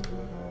triggers.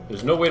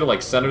 There's no way to,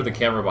 like, center the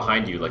camera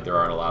behind you like there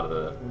are in a lot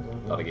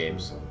of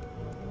games.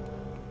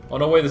 Oh,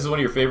 no way, this is one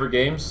of your favorite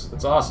games?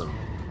 That's awesome.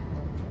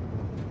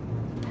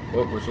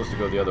 Oh, we're supposed to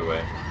go the other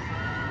way.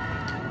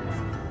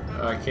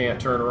 I can't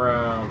turn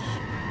around.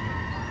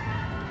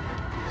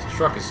 This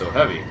truck is so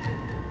heavy.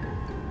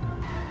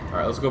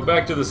 Alright, let's go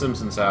back to the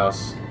Simpsons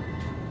house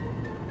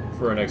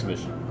for our next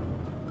mission.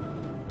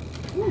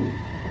 Woo.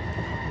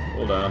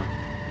 Hold on.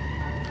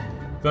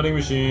 Vending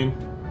machine.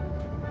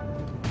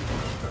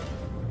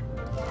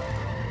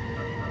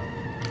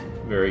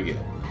 Very good.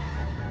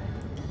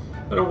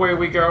 And away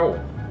we go.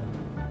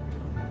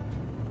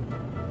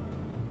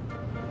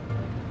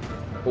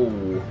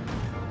 Oh.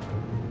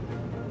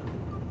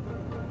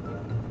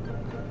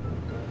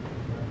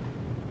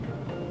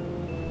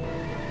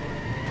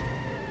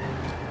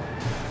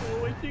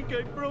 Oh, I think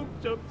I broke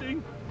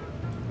something.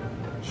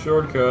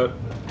 Shortcut.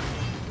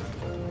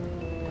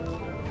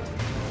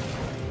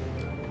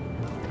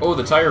 Oh,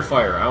 the tire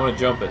fire. I want to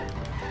jump it.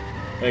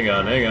 Hang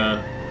on, hang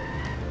on.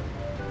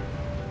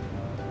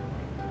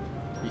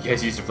 You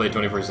guys used to play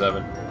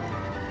 24/7.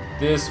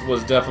 This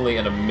was definitely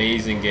an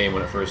amazing game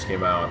when it first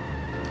came out.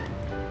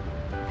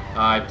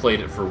 I played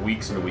it for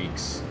weeks and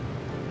weeks.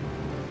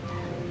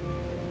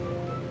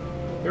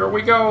 Here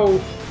we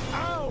go!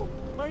 Ow!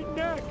 My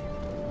neck!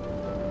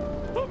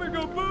 Homer,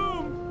 go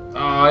boom! Oh,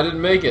 I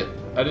didn't make it.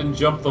 I didn't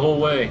jump the whole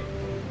way.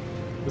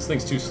 This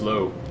thing's too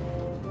slow.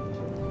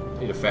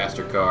 Need a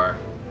faster car.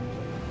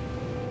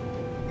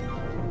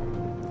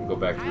 Go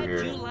back through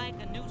here. How'd you like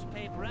a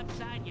newspaper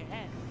upside your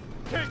head?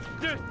 Take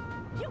this!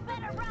 You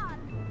better run.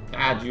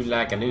 How'd you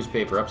like a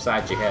newspaper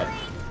upside your head?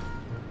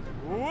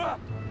 Whoop!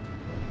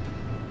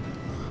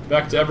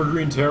 Back to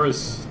Evergreen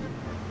Terrace.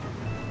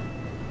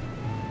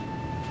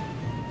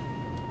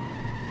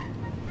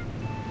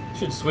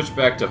 Should switch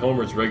back to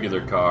Homer's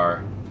regular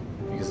car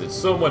because it's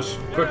so much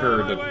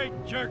quicker Out of the to way,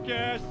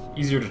 jerk-ass!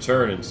 easier to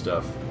turn and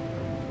stuff.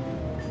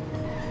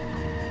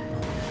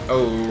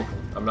 Oh,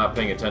 I'm not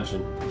paying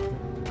attention.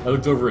 I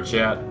looked over at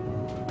chat.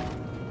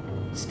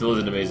 Still is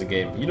an amazing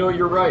game. You know,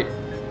 you're right.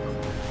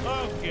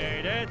 Okay,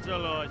 that's a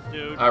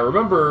lawsuit. I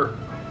remember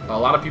a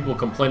lot of people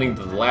complaining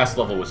that the last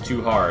level was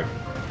too hard.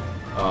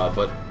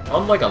 But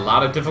unlike a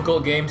lot of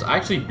difficult games, I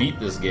actually beat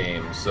this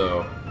game,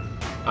 so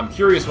I'm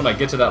curious when I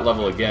get to that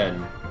level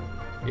again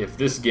if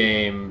this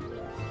game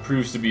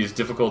proves to be as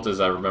difficult as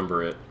I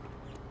remember it.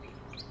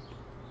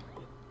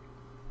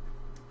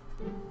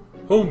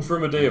 Home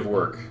from a day of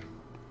work.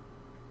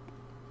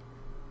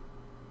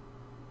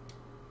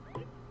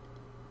 The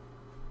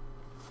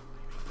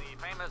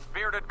famous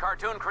bearded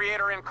cartoon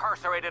creator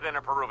incarcerated in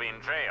a Peruvian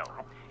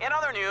jail. In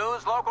other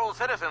news, local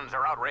citizens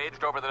are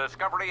outraged over the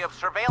discovery of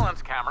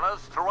surveillance cameras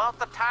throughout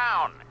the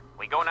town.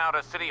 We go now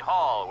to City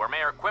Hall, where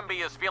Mayor Quimby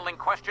is fielding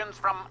questions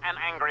from an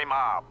angry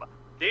mob.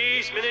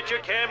 These miniature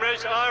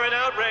cameras are an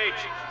outrage.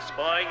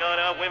 Spying on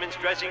our women's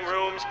dressing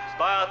rooms,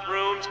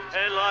 bathrooms,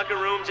 and locker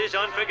rooms is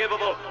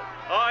unforgivable.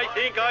 I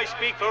think I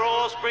speak for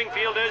all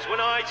Springfielders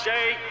when I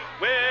say,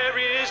 where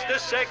is the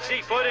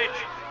sexy footage?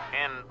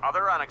 In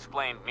other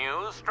unexplained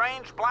news,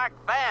 strange black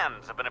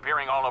vans have been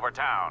appearing all over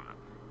town.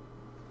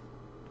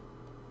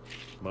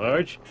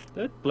 Marge,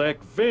 that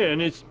black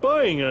van is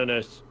spying on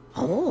us.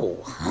 Oh,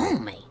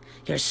 homie,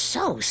 you're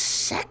so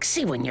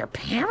sexy when you're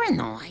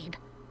paranoid.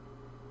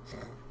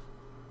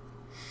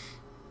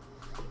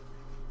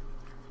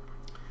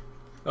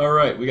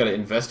 Alright, we gotta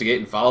investigate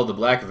and follow the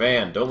black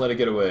van. Don't let it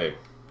get away.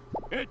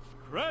 It's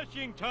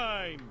crashing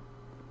time.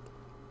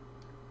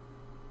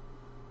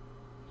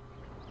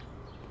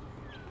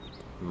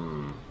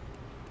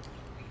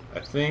 I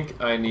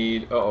think I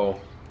need... Uh-oh.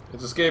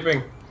 It's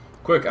escaping.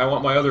 Quick, I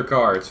want my other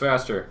car. It's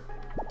faster.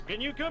 Can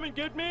you come and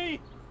get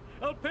me?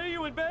 I'll pay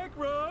you in back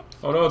rubs.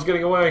 Oh no, it's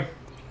getting away.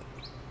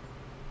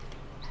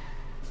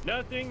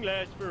 Nothing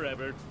lasts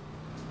forever.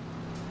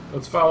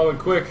 Let's follow it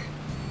quick.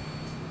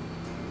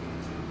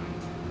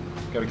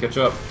 Gotta catch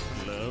up.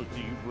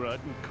 Lousy,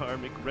 rotten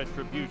karmic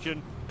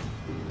retribution.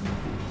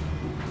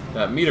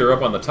 That meter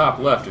up on the top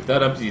left, if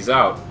that empties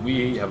out,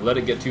 we have let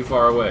it get too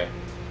far away.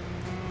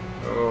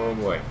 Oh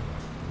boy.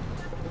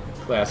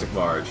 Classic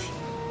Marge.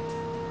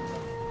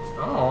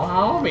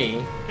 Oh,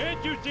 homie.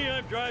 Can't you see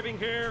I'm driving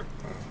here?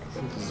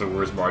 This is the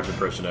worst Marge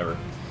impression ever.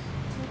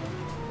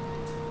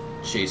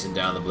 Chasing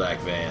down the black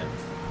van.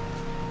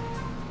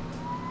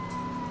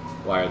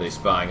 Why are they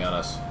spying on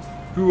us?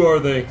 Who are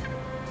they?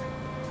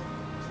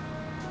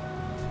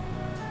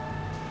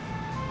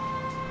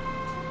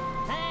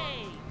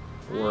 Hey!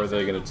 Where are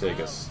they gonna take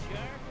us?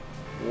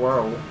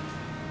 Whoa.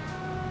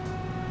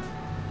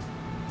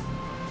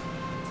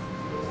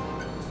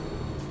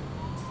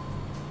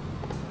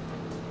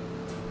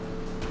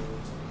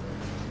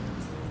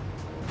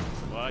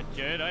 Watch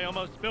it, I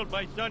almost spilled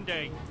my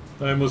sundae.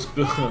 I almost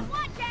spilled.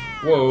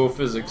 Whoa,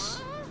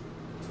 physics.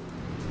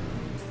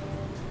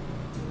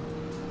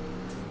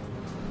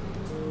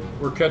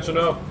 We're catching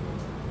up.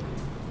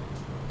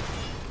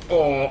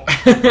 Oh.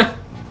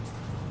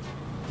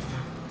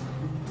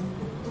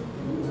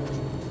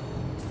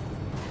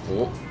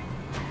 Oh.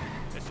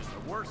 This is the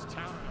worst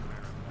town in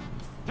America.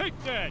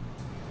 Take that!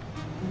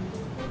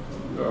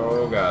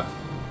 Oh god.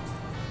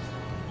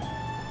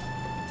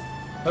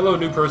 Hello,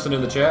 new person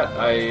in the chat.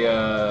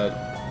 I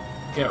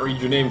can't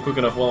read your name quick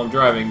enough while I'm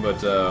driving,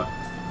 but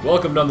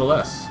welcome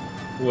nonetheless.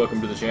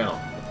 Welcome to the channel.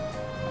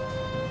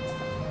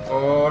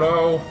 Oh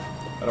no!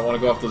 I don't want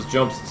to go off those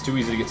jumps. It's too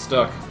easy to get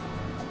stuck.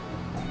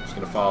 I'm just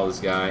gonna follow this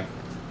guy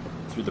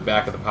through the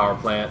back of the power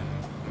plant,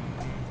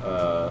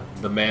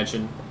 the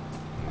mansion,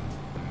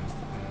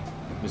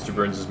 Mr.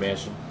 Burns'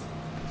 mansion.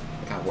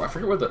 God, I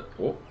forget where the...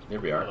 Oh, here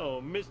we are.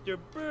 Oh, Mr.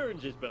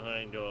 Burns is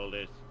behind all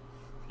this.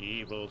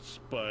 Evil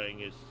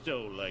spying is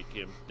so like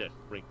him, that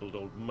wrinkled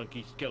old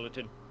monkey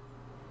skeleton.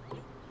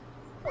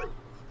 I'm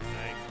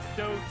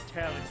so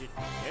talented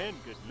and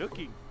good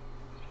looking.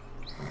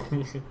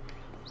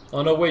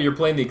 Oh, no way, you're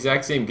playing the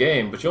exact same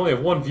game, but you only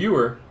have one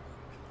viewer.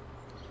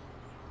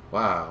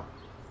 Wow.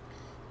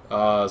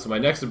 So my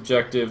next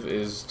objective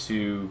is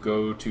to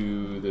go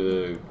to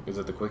the... Is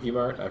it the Quickie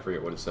Mart? I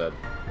forget what it said.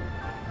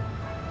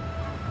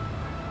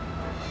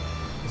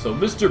 So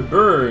Mr.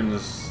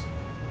 Burns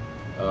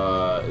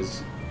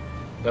is...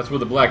 That's where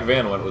the black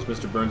van went, was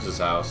Mr. Burns'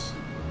 house.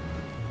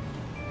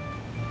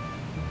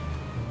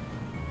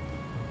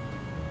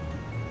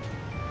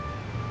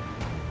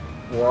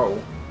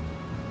 Whoa.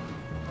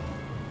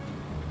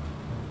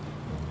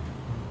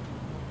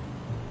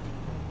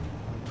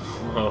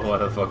 Oh, why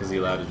the fuck is he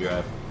allowed to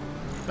drive?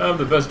 I'm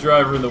the best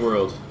driver in the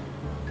world.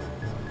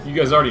 You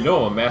guys already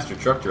know I'm a master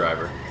truck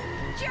driver.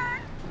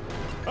 Jerk!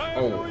 I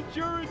have no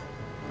insurance!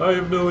 I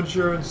have no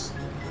insurance.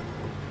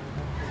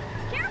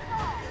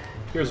 Careful!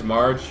 Here's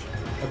Marge.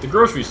 At the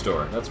grocery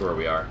store. That's where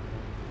we are.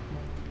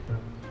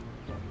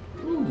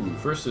 Ooh,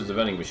 first is the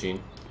vending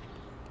machine.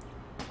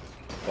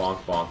 Bonk,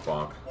 bonk,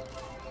 bonk.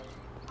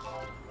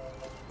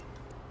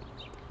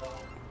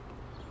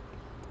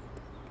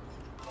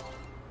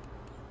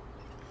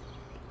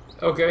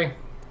 Okay.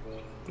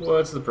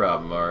 What's the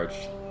problem, Marge?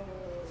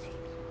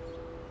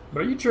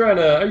 But are you trying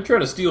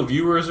to steal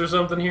viewers or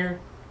something here?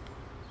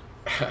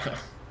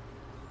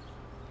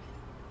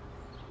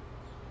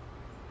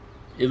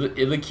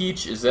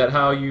 Illikich, is that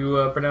how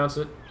you pronounce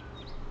it?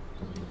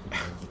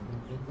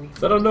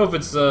 So I don't know if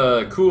it's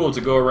cool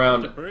to go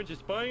around. Burns is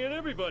spying on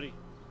everybody.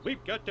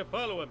 We've got to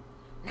follow him.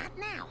 Not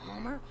now,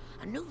 Homer.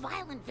 A new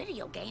violent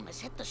video game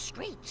has hit the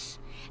streets,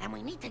 and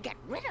we need to get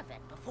rid of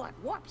it before it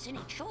warps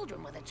any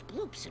children with its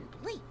bloops and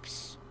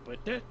bleeps.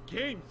 But that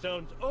game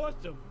sounds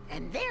awesome.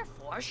 And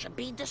therefore should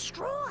be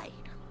destroyed.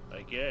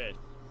 I guess.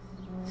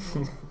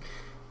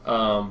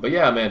 But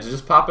yeah, man, to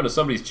just pop into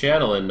somebody's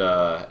channel and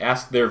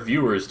ask their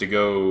viewers to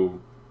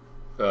go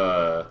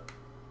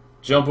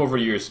jump over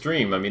to your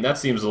stream, I mean, that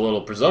seems a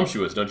little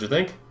presumptuous, don't you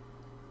think?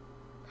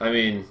 I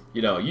mean,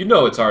 you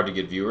know it's hard to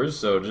get viewers,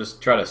 so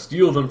just try to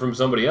steal them from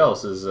somebody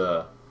else is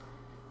a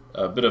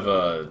bit of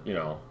a,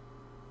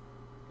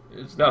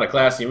 it's not a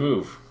classy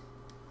move.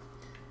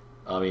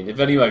 I mean,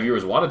 if any of my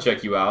viewers want to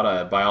check you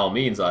out, by all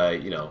means,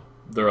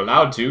 they're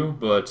allowed to,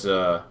 but,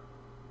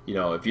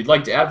 if you'd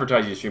like to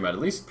advertise your stream, I'd at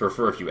least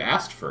prefer if you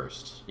asked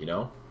first,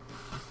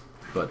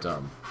 But,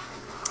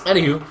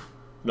 anywho,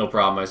 no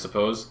problem, I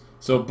suppose.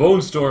 So,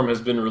 Bone Storm has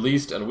been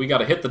released, and we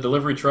gotta hit the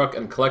delivery truck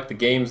and collect the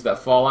games that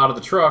fall out of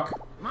the truck.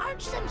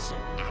 Marge Simpson,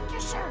 at your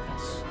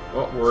service.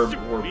 Well, we're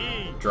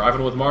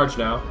driving with Marge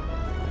now.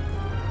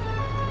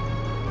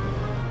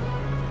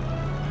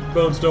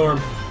 Bone Storm.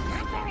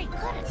 Not very good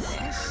at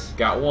this.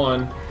 Got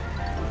one.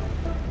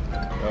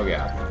 Oh,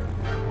 God.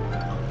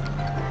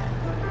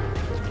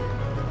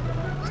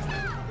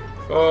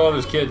 Oh,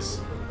 there's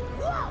kids.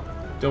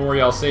 Don't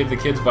worry, I'll save the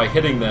kids by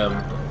hitting them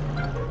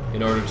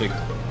in order to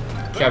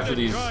capture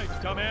these.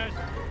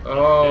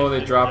 Oh,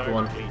 they dropped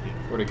one.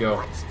 Where'd it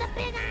go?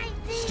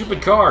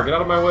 Stupid car, get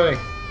out of my way.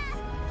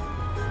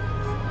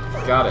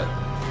 Got it.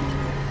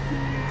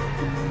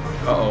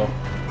 Uh-oh.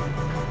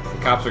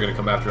 The cops are gonna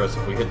come after us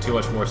if we hit too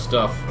much more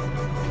stuff.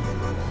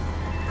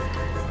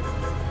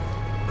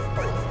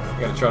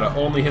 Gotta try to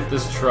only hit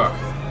this truck.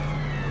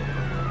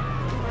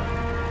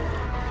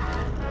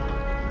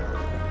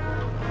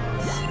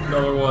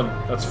 Another one.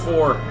 That's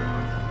 4.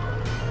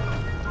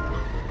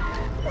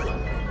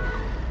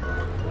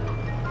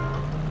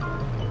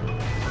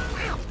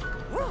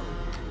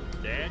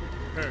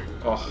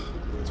 Oh,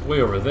 it's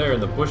way over there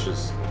in the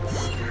bushes.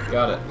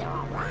 Got it.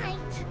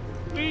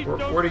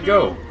 Where'd he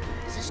go?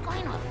 Is this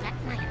going to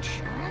affect my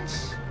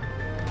insurance?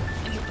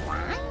 Are you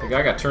blind? The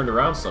guy got turned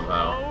around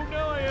somehow. Oh,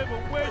 now I have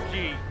a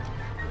wedgie.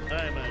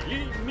 I'm a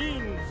lean,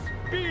 mean,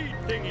 speed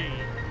thingy.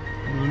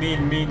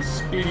 Lean, mean,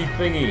 speedy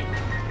thingy.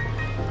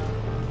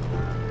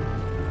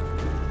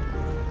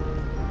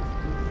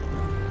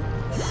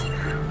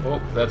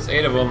 Oh, that's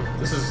 8 of them.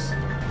 This is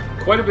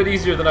quite a bit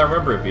easier than I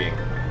remember it being.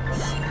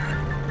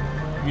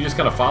 You just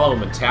kind of follow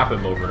him and tap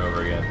him over and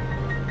over again.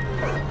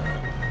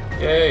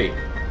 Yay!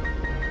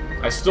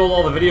 I stole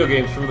all the video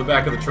games from the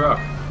back of the truck.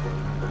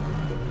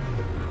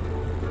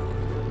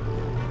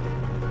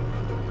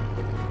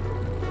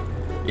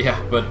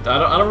 Yeah, but I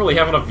don't really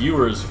have enough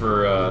viewers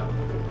for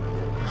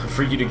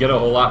for you to get a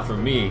whole lot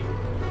from me.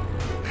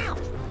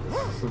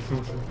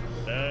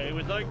 It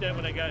was like that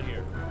when I got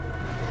here.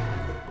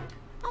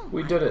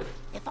 We did it.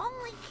 If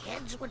only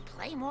kids would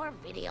play more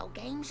video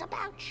games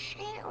about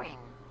sharing.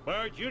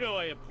 Marge, you know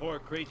I abhor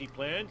crazy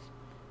plans.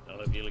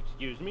 Now, if you'll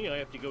excuse me, I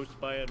have to go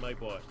spy on my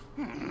boss.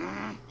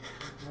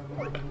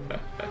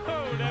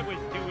 Oh, that was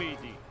too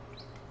easy.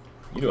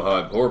 You know how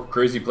I abhor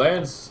crazy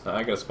plans.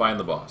 I gotta spy on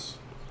the boss.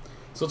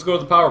 So let's go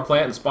to the power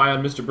plant and spy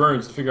on Mr.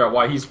 Burns to figure out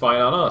why he's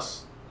spying on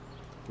us.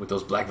 With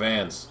those black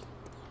vans.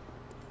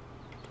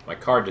 My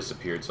car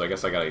disappeared, so I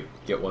guess I gotta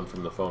get one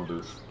from the phone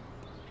booth.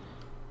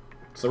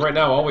 So right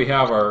now, all we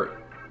have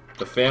are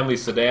the family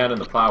sedan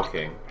and the Plow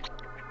King.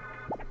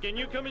 Can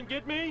you come and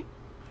get me?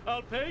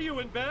 I'll pay you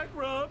in back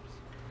rubs.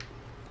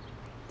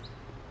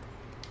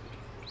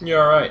 You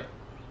alright?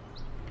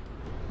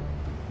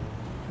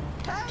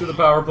 To the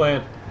power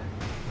plant.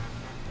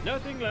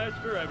 Nothing lasts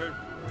forever.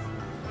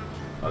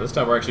 Oh, this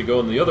time we're actually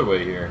going the other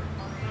way here.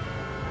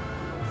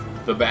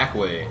 The back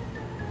way.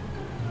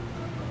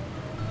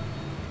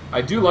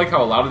 I do like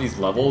how a lot of these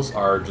levels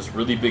are just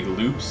really big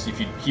loops. If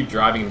you keep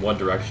driving in one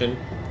direction,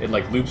 it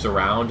like loops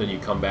around and you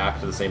come back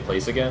to the same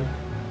place again.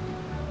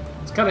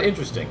 It's kind of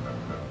interesting.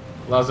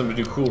 Allows them to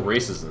do cool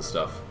races and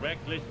stuff.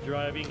 Reckless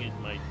driving is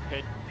my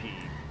pet peeve.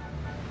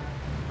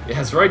 Yeah,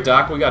 that's right,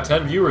 Doc. We got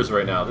 10 viewers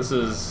right now. This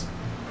is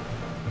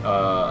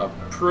a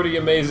pretty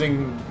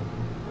amazing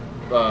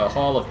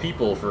haul of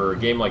people for a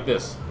game like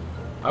this.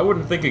 I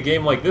wouldn't think a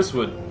game like this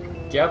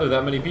would gather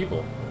that many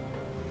people.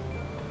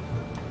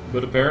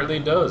 But apparently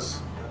it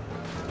does.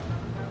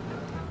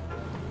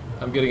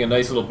 I'm getting a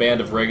nice little band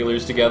of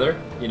regulars together,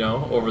 you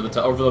know, over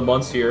the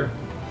months here.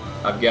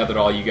 I've gathered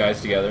all you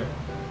guys together.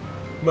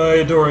 My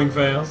adoring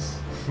fans.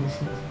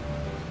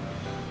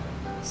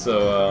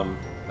 So,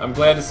 I'm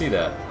glad to see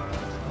that.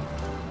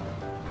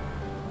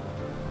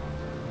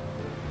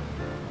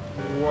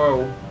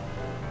 Whoa.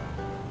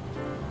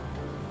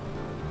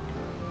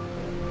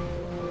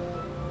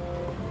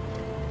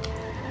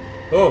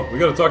 Oh, we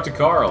gotta talk to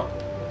Carl.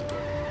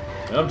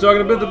 I'm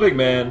talking about the big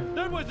man.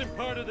 That wasn't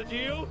part of the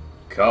deal.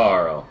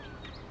 Carl.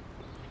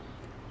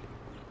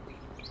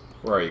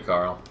 Where are you,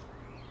 Carl?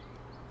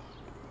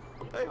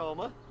 Hey,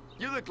 Homer.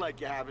 You look like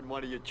you're having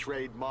one of your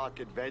trademark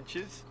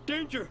adventures.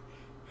 Danger!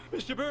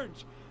 Mr.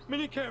 Burns,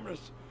 mini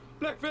cameras,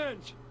 black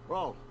vans.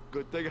 Oh,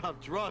 good thing I'm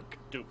drunk.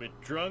 Stupid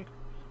drunk.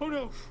 Oh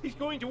no, he's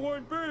going to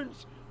warn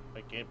Burns.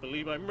 I can't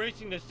believe I'm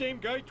racing the same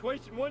guy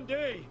twice in one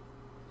day.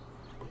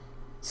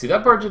 See,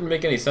 that part didn't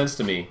make any sense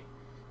to me.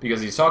 Because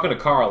he's talking to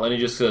Carl and he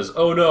just says,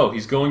 oh no,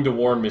 he's going to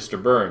warn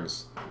Mr.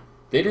 Burns.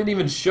 They didn't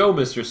even show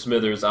Mr.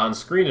 Smithers on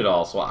screen at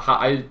all, so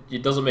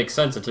it doesn't make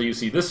sense until you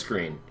see this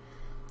screen.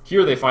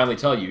 Here they finally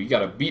tell you, you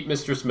gotta beat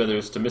Mr.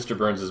 Smithers to Mr.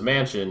 Burns'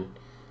 mansion,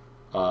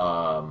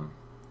 and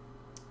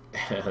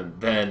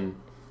then,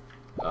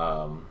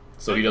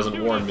 so he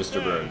doesn't warn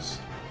Mr. Burns.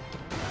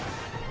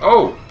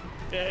 Oh!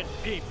 Bad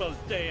people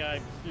say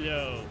I'm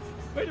slow.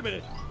 Wait a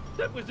minute,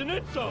 that was an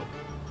insult!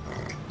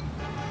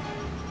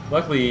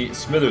 Luckily,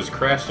 Smithers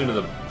crashed into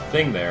the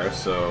thing there,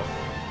 so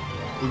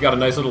we got a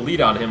nice little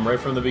lead on him right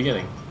from the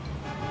beginning.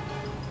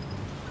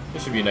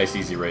 This should be a nice,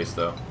 easy race,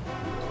 though.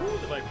 Ooh,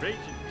 the vibration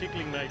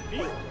tickling my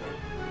feet.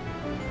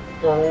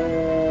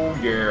 Oh,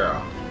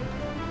 yeah.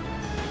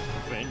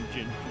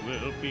 Vengeance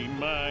will be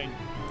mine.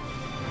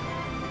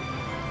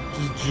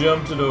 Just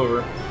jumped it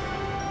over.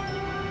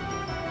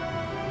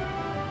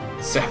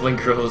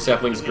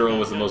 Sapling's Girl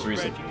was the most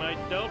recent.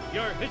 Myself,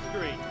 your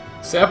history.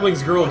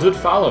 Sapling's Girl did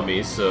follow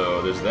me,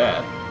 so there's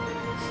that.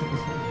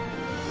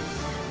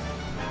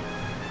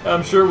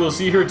 I'm sure we'll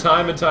see her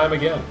time and time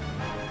again.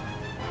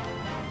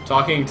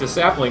 Talking to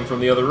Sapling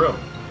from the other room.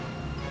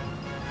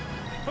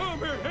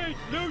 Homer hates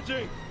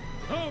losing!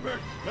 Homer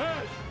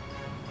smash!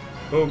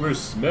 Homer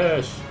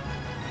smash!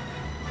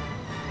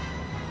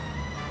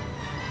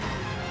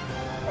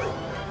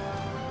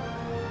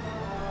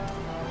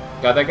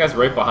 God, that guy's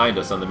right behind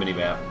us on the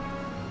minimap.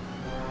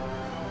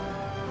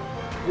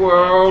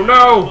 Whoa,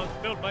 no!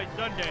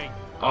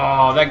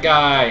 Oh, that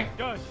guy!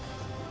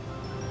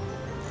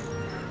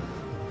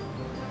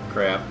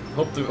 Crap.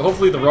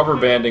 Hopefully the rubber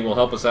banding will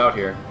help us out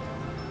here.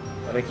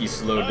 I think he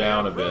slowed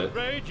down a bit.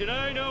 Rage and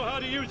I know how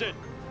to use it.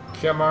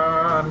 Come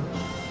on!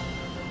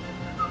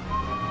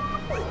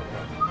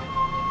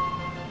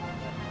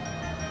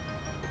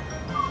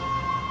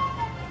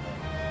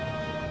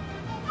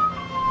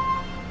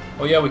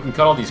 Oh yeah, we can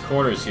cut all these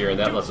corners here, and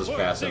that lets us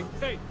pass him.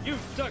 Hey, you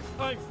suck.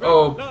 I'm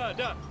oh!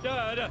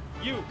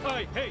 You,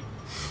 I hate.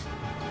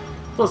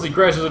 Plus, he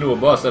crashes into a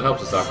bus. That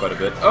helps us out quite a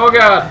bit. Oh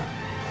god!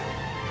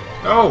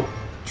 No!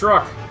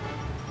 Truck!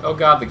 Oh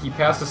god, they keep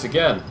past us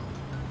again.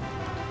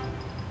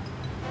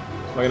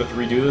 Am I gonna have to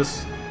redo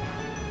this?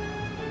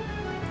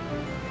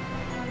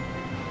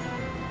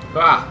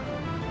 Ah!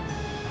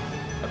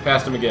 I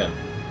passed him again.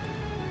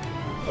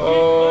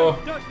 Oh!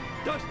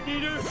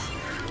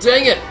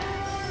 Dang it!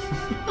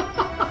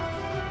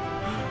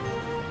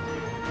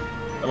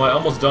 Am I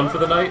almost done for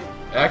the night?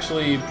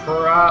 Actually,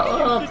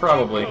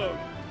 probably.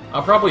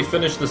 I'll probably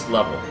finish this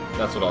level.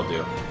 That's what I'll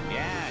do.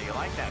 Yeah, you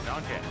like that,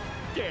 don't you?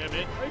 Damn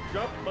it, I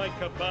dropped my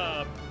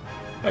kebab.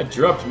 I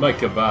dropped my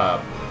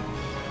kebab.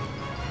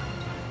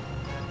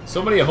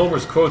 So many of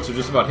Homer's quotes are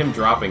just about him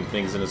dropping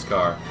things in his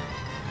car.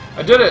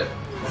 I did it!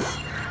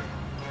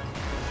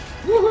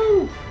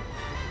 Woohoo!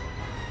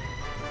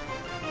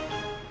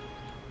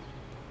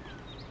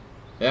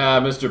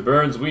 Yeah, Mr.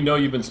 Burns, we know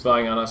you've been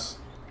spying on us.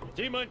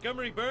 See,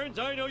 Montgomery Burns,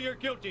 I know you're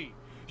guilty.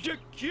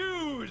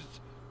 Accused!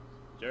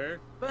 Sir?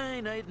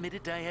 Fine, I admit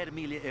it. I had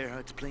Amelia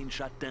Earhart's plane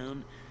shot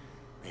down.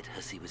 That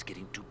hussy was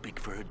getting too big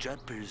for her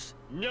jumpers.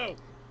 No!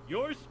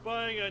 You're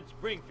spying on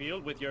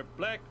Springfield with your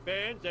black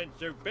vans and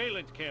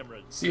surveillance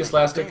cameras. See you,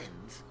 Slastic.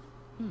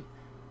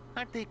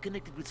 Aren't they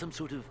connected with some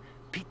sort of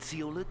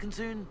pizziola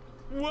concern?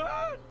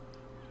 What?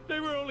 They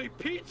were only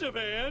pizza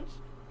vans?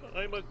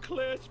 I'm a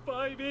Class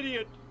 5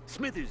 idiot.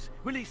 Smithers,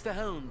 release the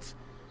hounds.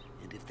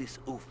 And if this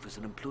oaf is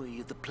an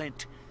employee of the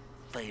plant,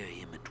 fire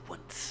him at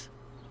once.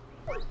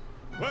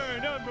 We're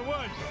number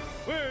one!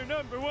 We're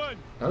number one!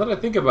 Now that I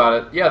think about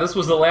it, yeah, this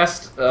was the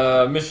last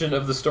mission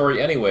of the story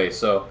anyway,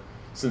 so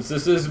since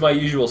this is my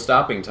usual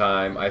stopping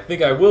time, I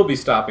think I will be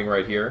stopping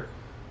right here.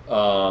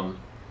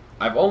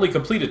 I've only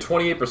completed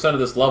 28% of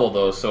this level,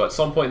 though, so at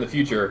some point in the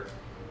future,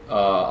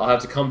 I'll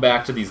have to come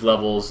back to these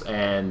levels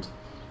and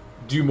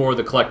do more of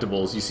the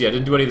collectibles. You see, I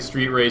didn't do any of the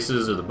street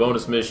races or the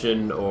bonus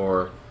mission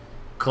or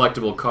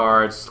collectible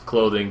cards,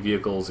 clothing,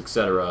 vehicles,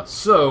 etc.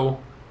 So,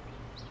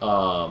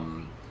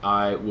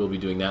 I will be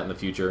doing that in the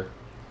future.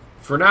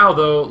 For now,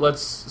 though,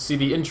 let's see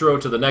the intro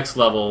to the next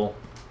level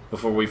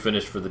before we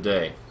finish for the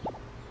day.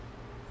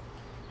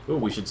 Ooh,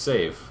 we should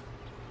save.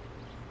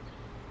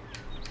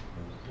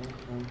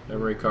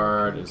 Memory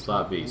card and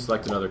slot B.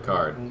 Select another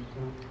card.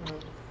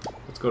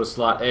 Let's go to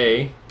slot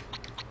A.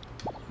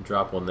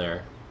 Drop one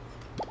there.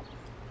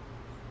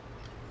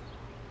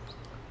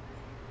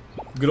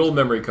 Good old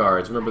memory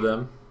cards, remember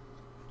them?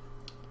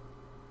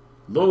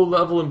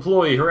 Low-level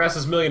employee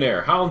harasses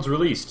millionaire. Hounds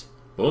released.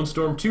 Bone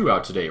Storm 2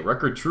 out today.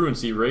 Record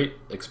truancy rate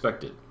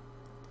expected.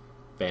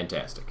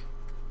 Fantastic.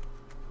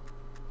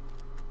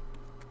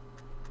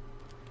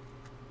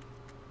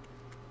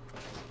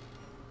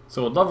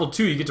 So in level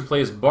 2 you get to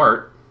play as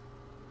Bart,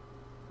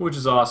 which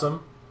is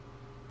awesome.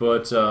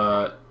 But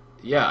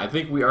yeah, I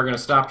think we are going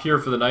to stop here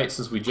for the night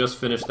since we just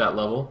finished that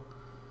level.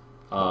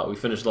 We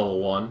finished level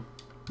 1.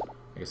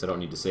 I guess I don't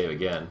need to save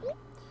again.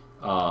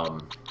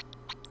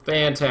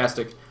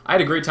 Fantastic. I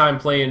had a great time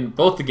playing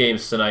both the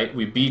games tonight.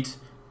 We beat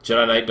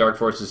Jedi Knight Dark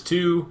Forces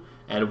 2,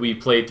 and we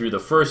played through the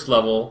first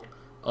level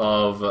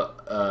of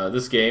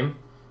this game.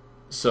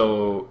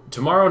 So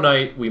tomorrow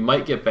night we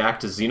might get back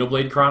to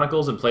Xenoblade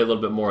Chronicles and play a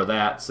little bit more of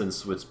that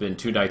since it's been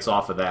 2 nights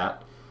off of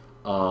that.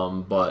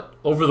 But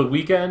over the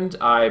weekend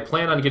I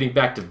plan on getting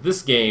back to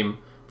this game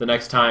the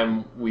next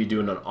time we do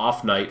an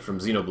off night from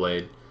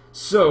Xenoblade.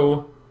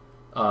 So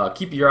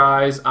keep your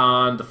eyes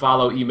on the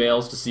follow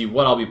emails to see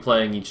what I'll be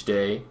playing each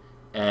day.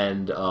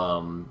 And,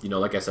 you know,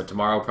 like I said,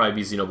 tomorrow will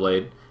probably be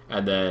Xenoblade.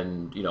 And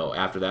then, you know,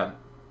 after that,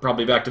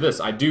 probably back to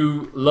this. I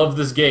do love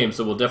this game,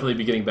 so we'll definitely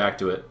be getting back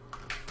to it.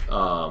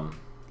 So,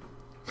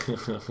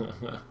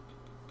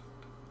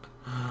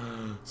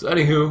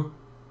 anywho,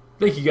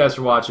 thank you guys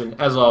for watching.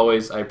 As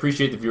always, I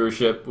appreciate the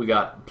viewership. We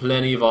got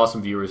plenty of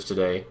awesome viewers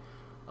today.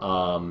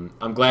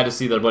 I'm glad to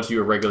see that a bunch of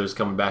you are regulars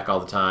coming back all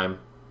the time.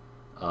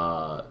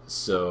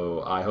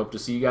 So, I hope to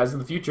see you guys in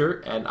the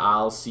future, and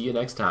I'll see you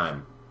next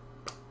time.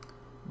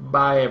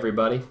 Bye,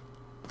 everybody.